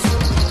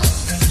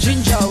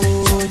 Ginger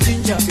oh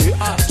ginger,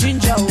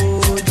 ginger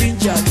oh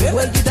ginger. The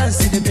way you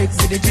dance it makes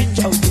it the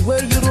ginger. The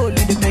way you roll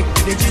it make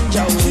it the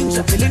ginger oh.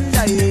 Belinda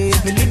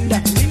Belinda.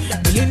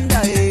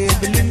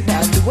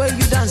 The way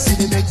you dance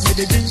it makes it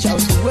the ginger.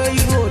 The way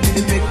you roll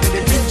it make it the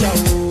ginger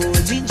oh.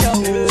 Ginger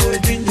oh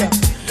ginger,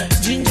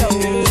 ginger oh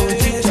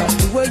ginger.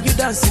 The way you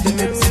dance it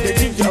makes it the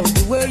ginger.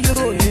 The way you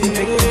roll it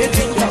make it the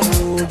ginger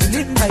oh.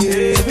 Belinda.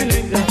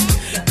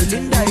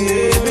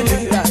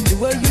 The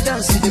way you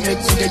dance it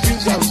makes it the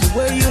ginger. The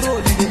way you roll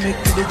it make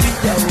it the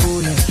ginger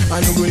oh. I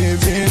know go live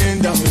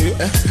feeling down,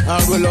 I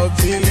go love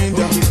feeling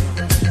down.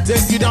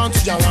 Take you down to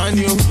Japan,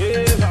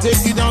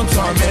 take you down to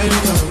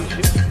America.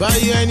 Buy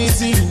you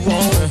anything you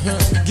want,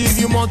 give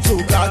you more to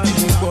Kaki.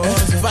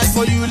 Fight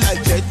for you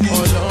like Jet Li,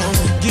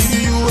 give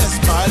you US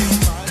Mali.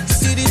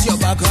 See this your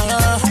back,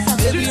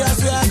 baby I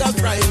swear I got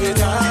private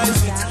eyes.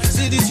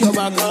 See this your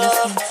back,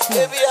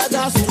 baby I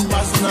got to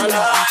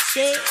personalize.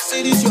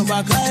 See this your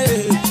back,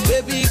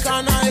 baby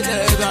can I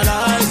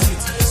legalize it?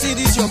 See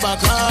this your back,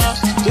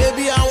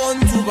 baby I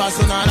want to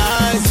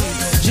personalize it.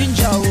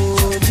 Ginger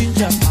oh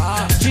ginger,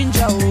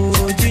 ginger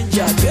oh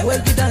ginger. The way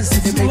you dance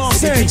it makes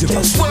Los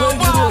Angeles,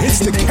 it's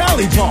the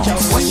Cali Boss.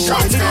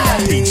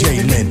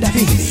 DJ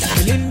Lentini.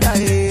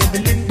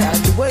 Belinda,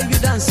 the way you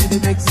dance it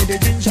makes it the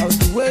ginger.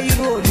 The way you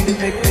roll it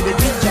make it the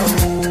ginger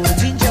oh.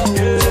 Ginger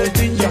oh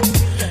ginger,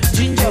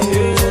 ginger oh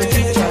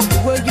ginger. The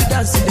way you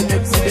dance it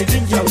makes it the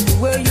ginger. The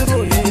way you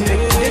roll it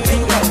make it the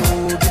ginger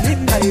oh.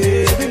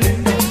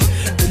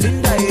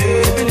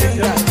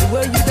 Belinda. The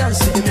way you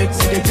dance it makes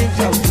it the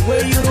ginger. The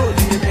way you roll it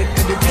make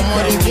it the ginger.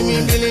 Give me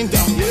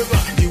Belinda,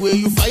 the way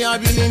you fire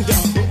Belinda.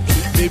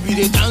 Baby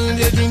they dance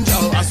the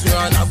ginger. I swear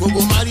I go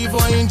marry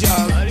for India.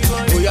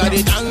 Oh yeah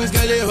they dance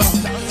galeva.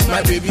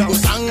 My baby go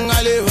sang a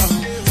liver.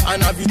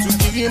 And happy to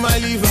give you my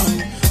liver.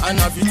 And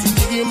happy to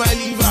give you my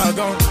liver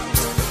gone.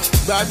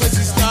 Baby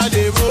sister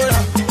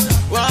Deborah,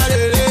 what a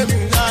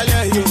living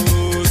yo.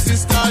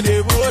 Sister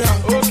Deborah,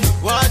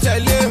 what a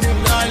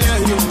living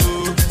yo.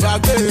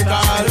 Baby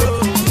Caro,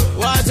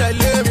 what a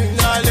living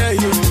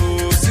yo.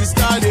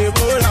 Sister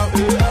Deborah,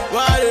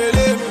 what a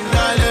living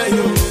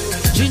yo.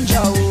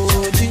 Ginger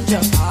oh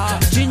ginger,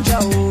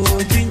 ginger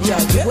oh ginger.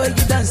 The way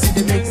you dance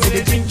it makes it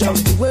the ginger.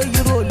 The way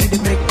you roll it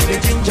make it the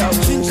ginger oh.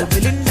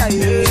 Belinda.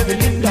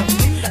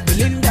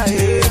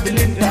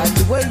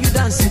 The way you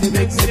dance it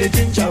makes it the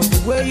ginger. The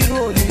way you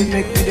roll it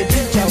make it the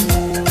ginger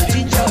oh.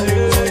 Ginger oh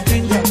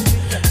ginger,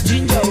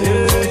 ginger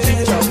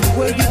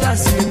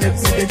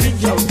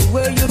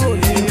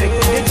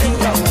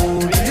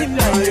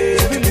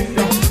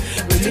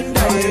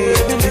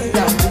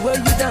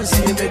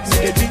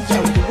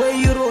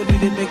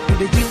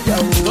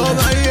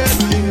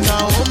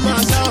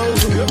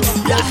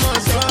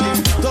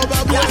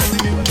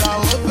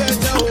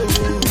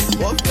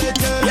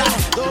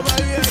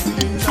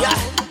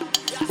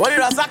What did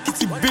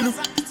RASAKING binu?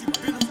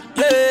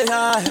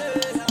 Yeah,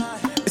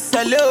 it's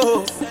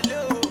L.A.X.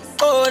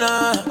 Oh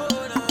nah.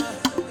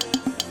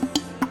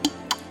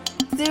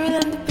 Zero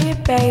on the beat,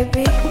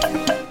 baby.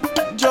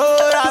 Joe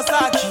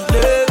RASAKING,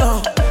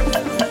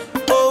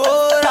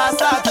 oh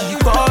RASAKING,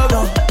 come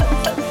on.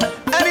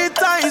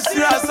 Anytime you see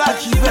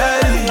RASAKING,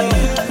 very.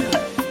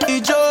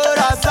 It's Joe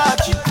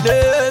RASAKINg,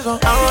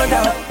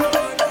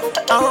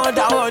 I want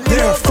that one.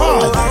 Their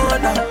father.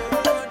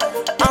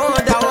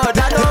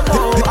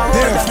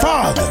 Their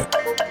father.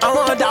 I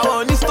want that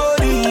one in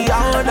story. I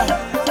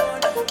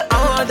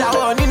want that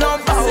one in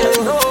number.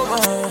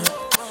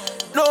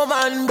 No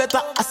man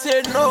better. I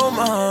said no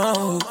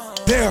man.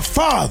 Their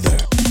father.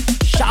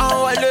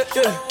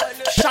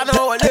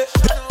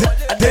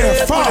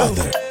 Their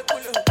father.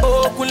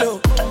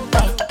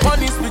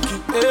 Money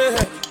speaking.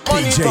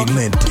 DJ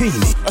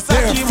Lentini.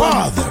 Their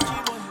father.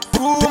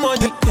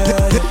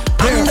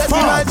 Their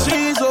father.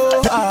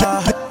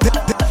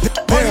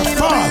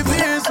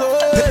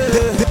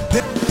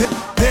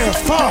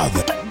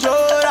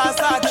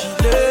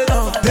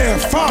 Their father. Their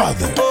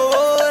father.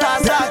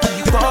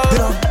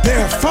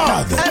 Their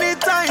father.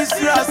 Anytime you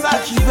see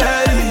RASAKING,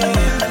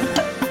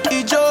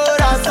 it's Joe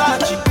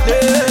RASAKINg.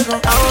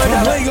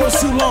 From Lagos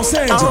to Los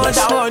Angeles.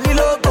 Their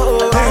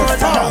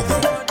father.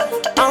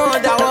 I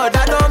want that one, I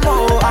don't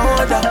know. I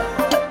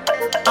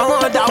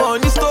want that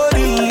one in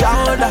story. I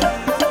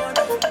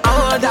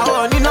want that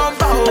one in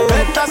number.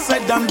 Better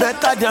said than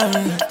better than.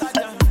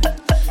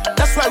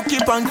 That's why we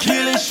keep on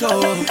killing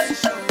shows.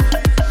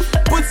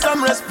 Put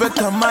some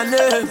respect on my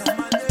name.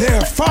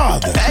 Their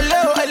father.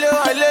 Hello.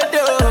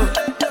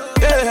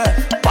 Yeah,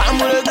 I'm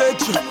gonna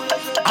get you.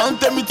 I don't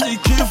tell me to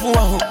keep for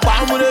one.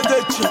 I'm gonna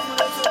get you. I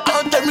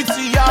don't tell me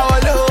to y'all.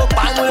 I'm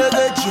gonna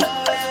get you.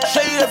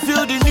 Show you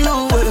feel the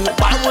new way.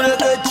 I'm gonna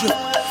get you.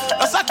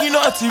 RASAKING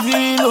on TV,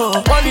 no.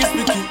 Money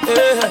speaking,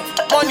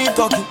 money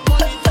talking.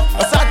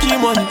 RASAKING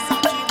money,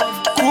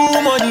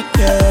 cool money,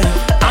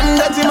 yeah. I'm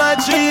getting my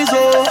cheese,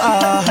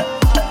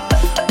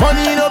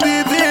 money no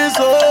be bills,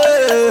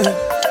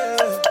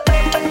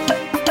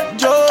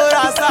 Joe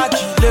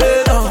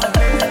RASAKINg,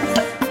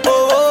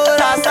 oh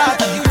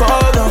RASAKING,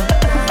 come on.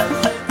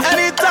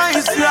 Anytime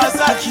you see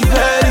RASAKING,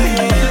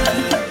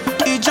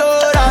 it's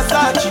Joe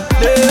RASAKINg.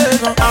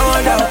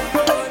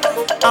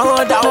 I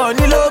want that one,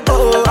 the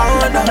logo. I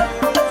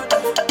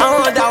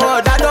want that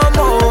one, I don't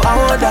know. I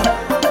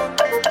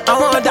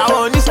want that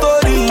one, the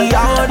story. I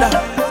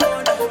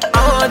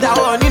want that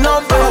one, the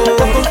number.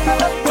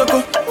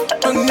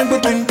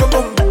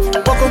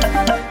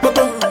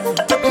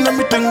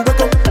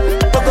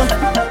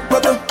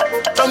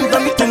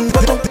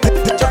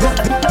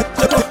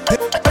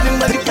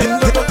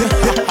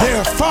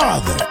 Their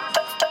father.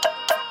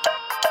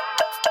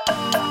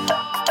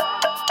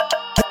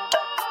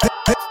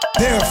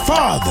 Their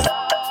father.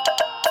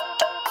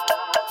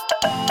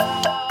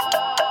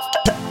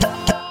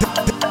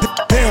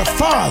 Their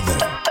father.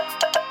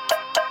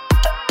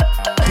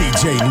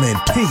 DJ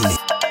Lentini.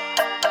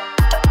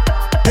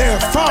 Their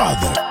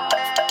father.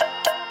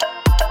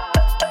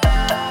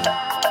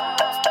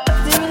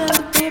 Zero on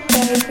the beat,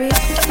 baby.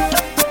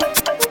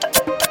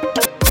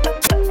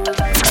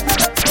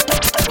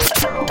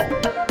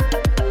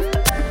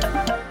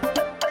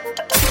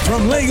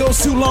 From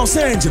Lagos to Los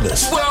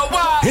Angeles.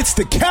 Worldwide. It's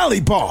the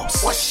Cali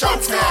boss. What's up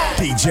now?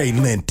 DJ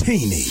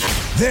Lentini.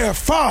 Their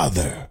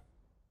father.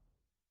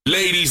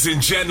 Ladies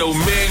and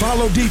gentlemen,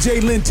 Follow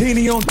DJ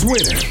Lentini on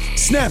Twitter,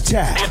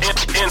 Snapchat,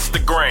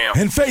 Instagram,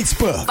 and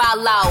Facebook.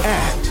 Follow.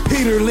 At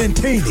Peter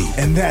Lentini,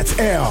 and that's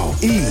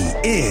Lentini.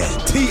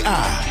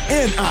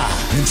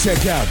 And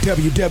check out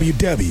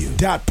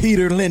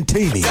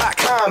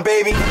www.peterlentini.com,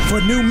 baby.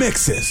 for new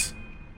mixes.